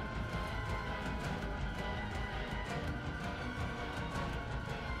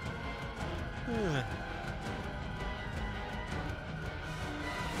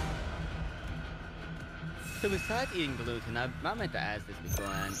 So besides eating gluten, I meant to ask this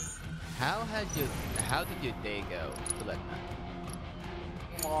beforehand. How did your day go for that night?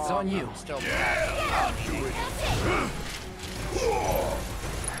 It's on you. I'm still Yeah, I'll do it!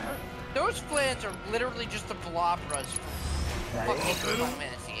 Those plans are literally just the Velopras from fucking Final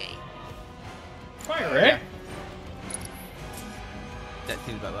Fantasy VIII. Fire it! That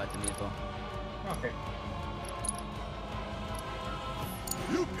seems about right to me as well. Okay.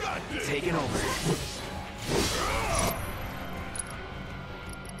 You got this! Taking over.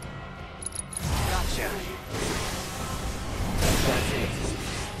 Gotcha. That's it.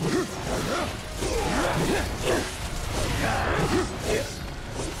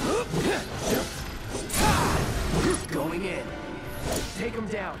 Going in. Take him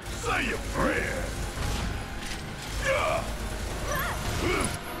down. Say your prayer!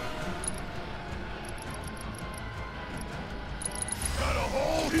 Got a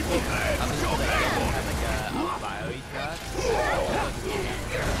whole heap of land to go back on! Have like a fiery shot?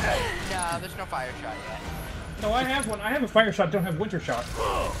 No, there's no fire shot yet. No, I have one. I have a fire shot. Don't have winter shot.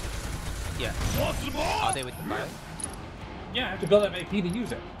 Yeah. Want some more? Are they with the fire? Yeah, I have to build up AP to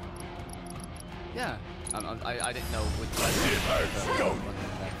use it. Yeah. I didn't know which one. It hurts, don't it?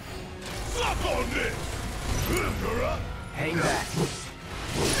 Suck on this! You're up! Hang back.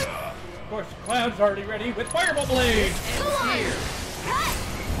 Of course, Cloud's already ready with Fireball Blade! Here.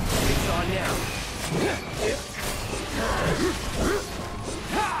 It's on now.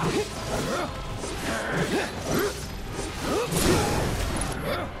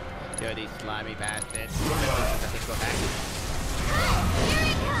 Dirty, slimy bastards. Let's go back. Here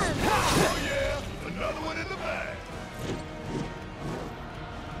he comes! Oh yeah! Another one in the bag!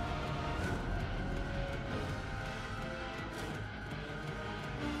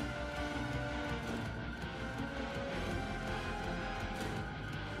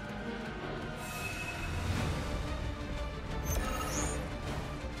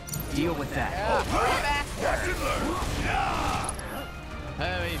 Deal with that. Watch and learn!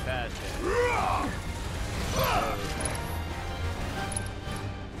 Hurry, bastard.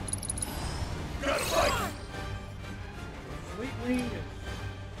 Gotta fight! Sweet Wing is...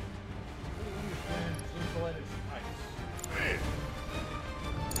 Sweet Wing is ice.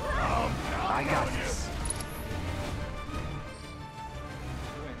 I got this.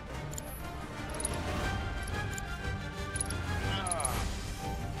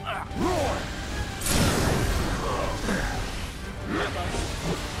 Roar!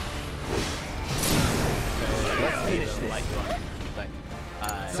 Let's finish this.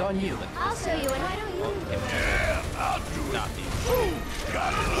 It's on you. I'll show you, and why don't you? Yeah, I'll do it! Stop these.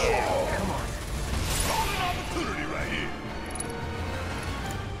 Got it all! Come on.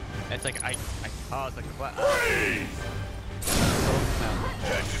 It's like I caused like a flat.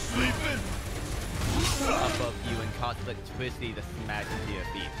 Catch you sleeping? Above you and cause electricity to smash into your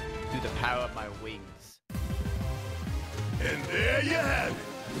feet through the power of my wings. And there you have it.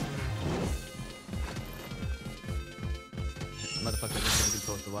 Motherfucker, this is gonna be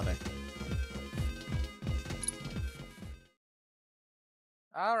close to water.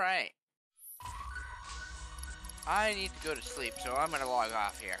 Alright. I need to go to sleep, so I'm gonna log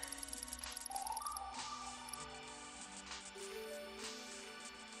off here.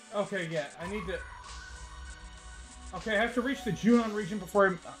 Okay, yeah, I need to... Okay, I have to reach the Junon region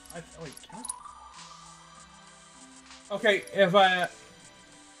before wait, can I? Okay, if I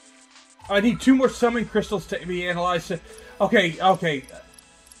need 2 more summon crystals to be analyzed. Okay.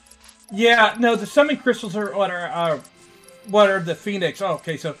 Yeah, no, the summon crystals are what are the Phoenix. Oh,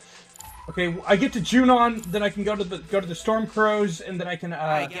 okay, so... Okay, I get to Junon, then I can go to the Storm Crows, and then I can,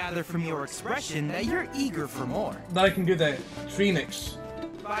 I gather from your expression that you're eager for more. Then I can do the Phoenix.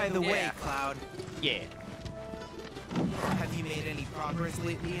 By the way, Cloud. Yeah. Have you made any progress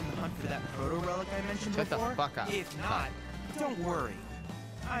lately in the hunt for that proto-relic I mentioned Shut before? the fuck up. If not, don't worry.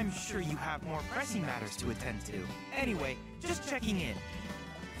 I'm sure you have more pressing matters to attend to. Anyway, just checking in.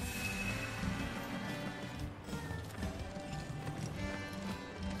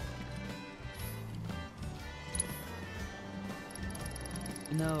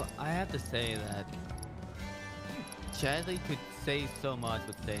 You know, I have to say that Chadley could say so much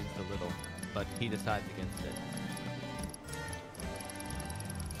with saying so little, but he decides against it.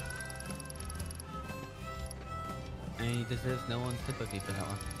 And he deserves no one's sympathy for that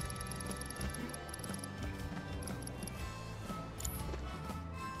one.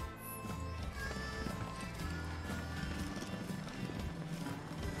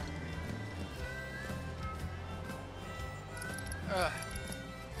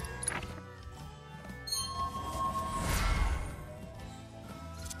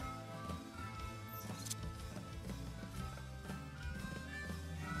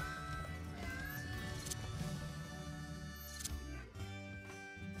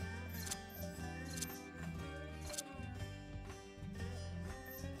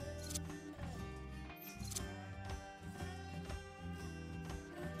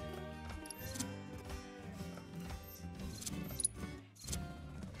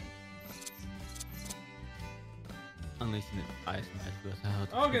 Unleashing the ice smash goes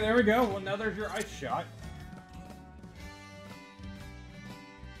out. Okay, there we go. Well, now there's your ice shot.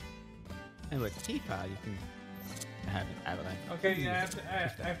 And with T-File, you can have an avalanche. Okay, yeah,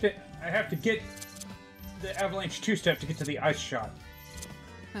 I have to get the avalanche 2-step to get to the ice shot.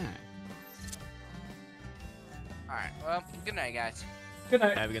 Alright, well, good night, guys. Good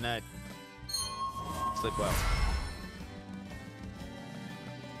night. Have a good night. Sleep well.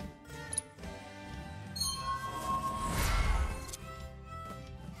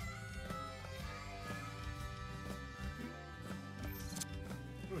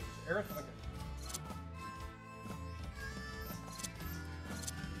 Who is this, Aerith? Okay.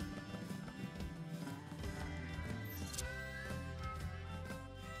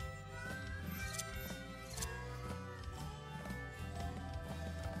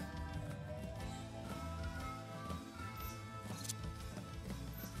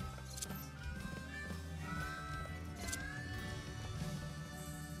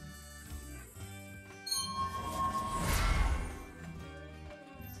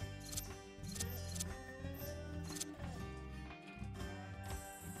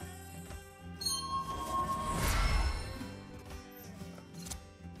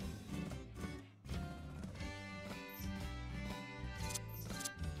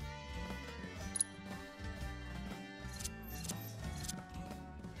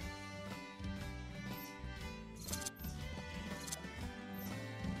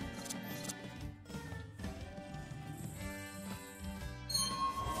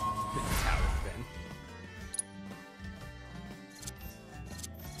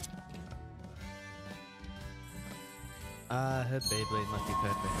 Her Beyblade must be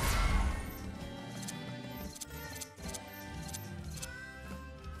perfect.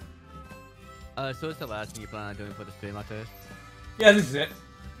 So what's the last thing you plan on doing for the stream after this? Yeah, this is it.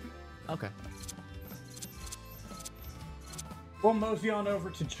 Okay. We'll mosey on over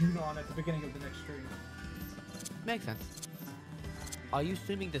to Junon at the beginning of the next stream. Makes sense. Are you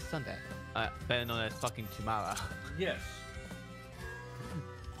streaming this Sunday? Better known as fucking tomorrow. Yes.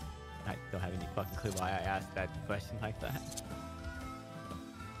 I don't have any fucking clue why I asked that question like that.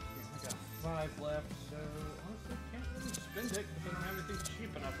 I got 5 left, so honestly can't really spend it because I don't have anything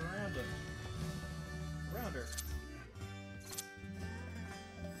cheap enough around her.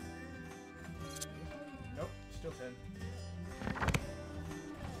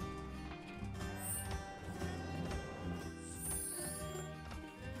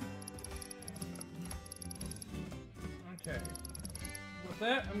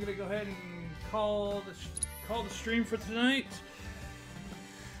 that, I'm gonna go ahead and call the stream for tonight,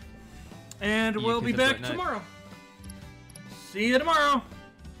 and we'll be back tomorrow. See you tomorrow.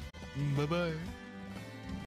 Bye bye.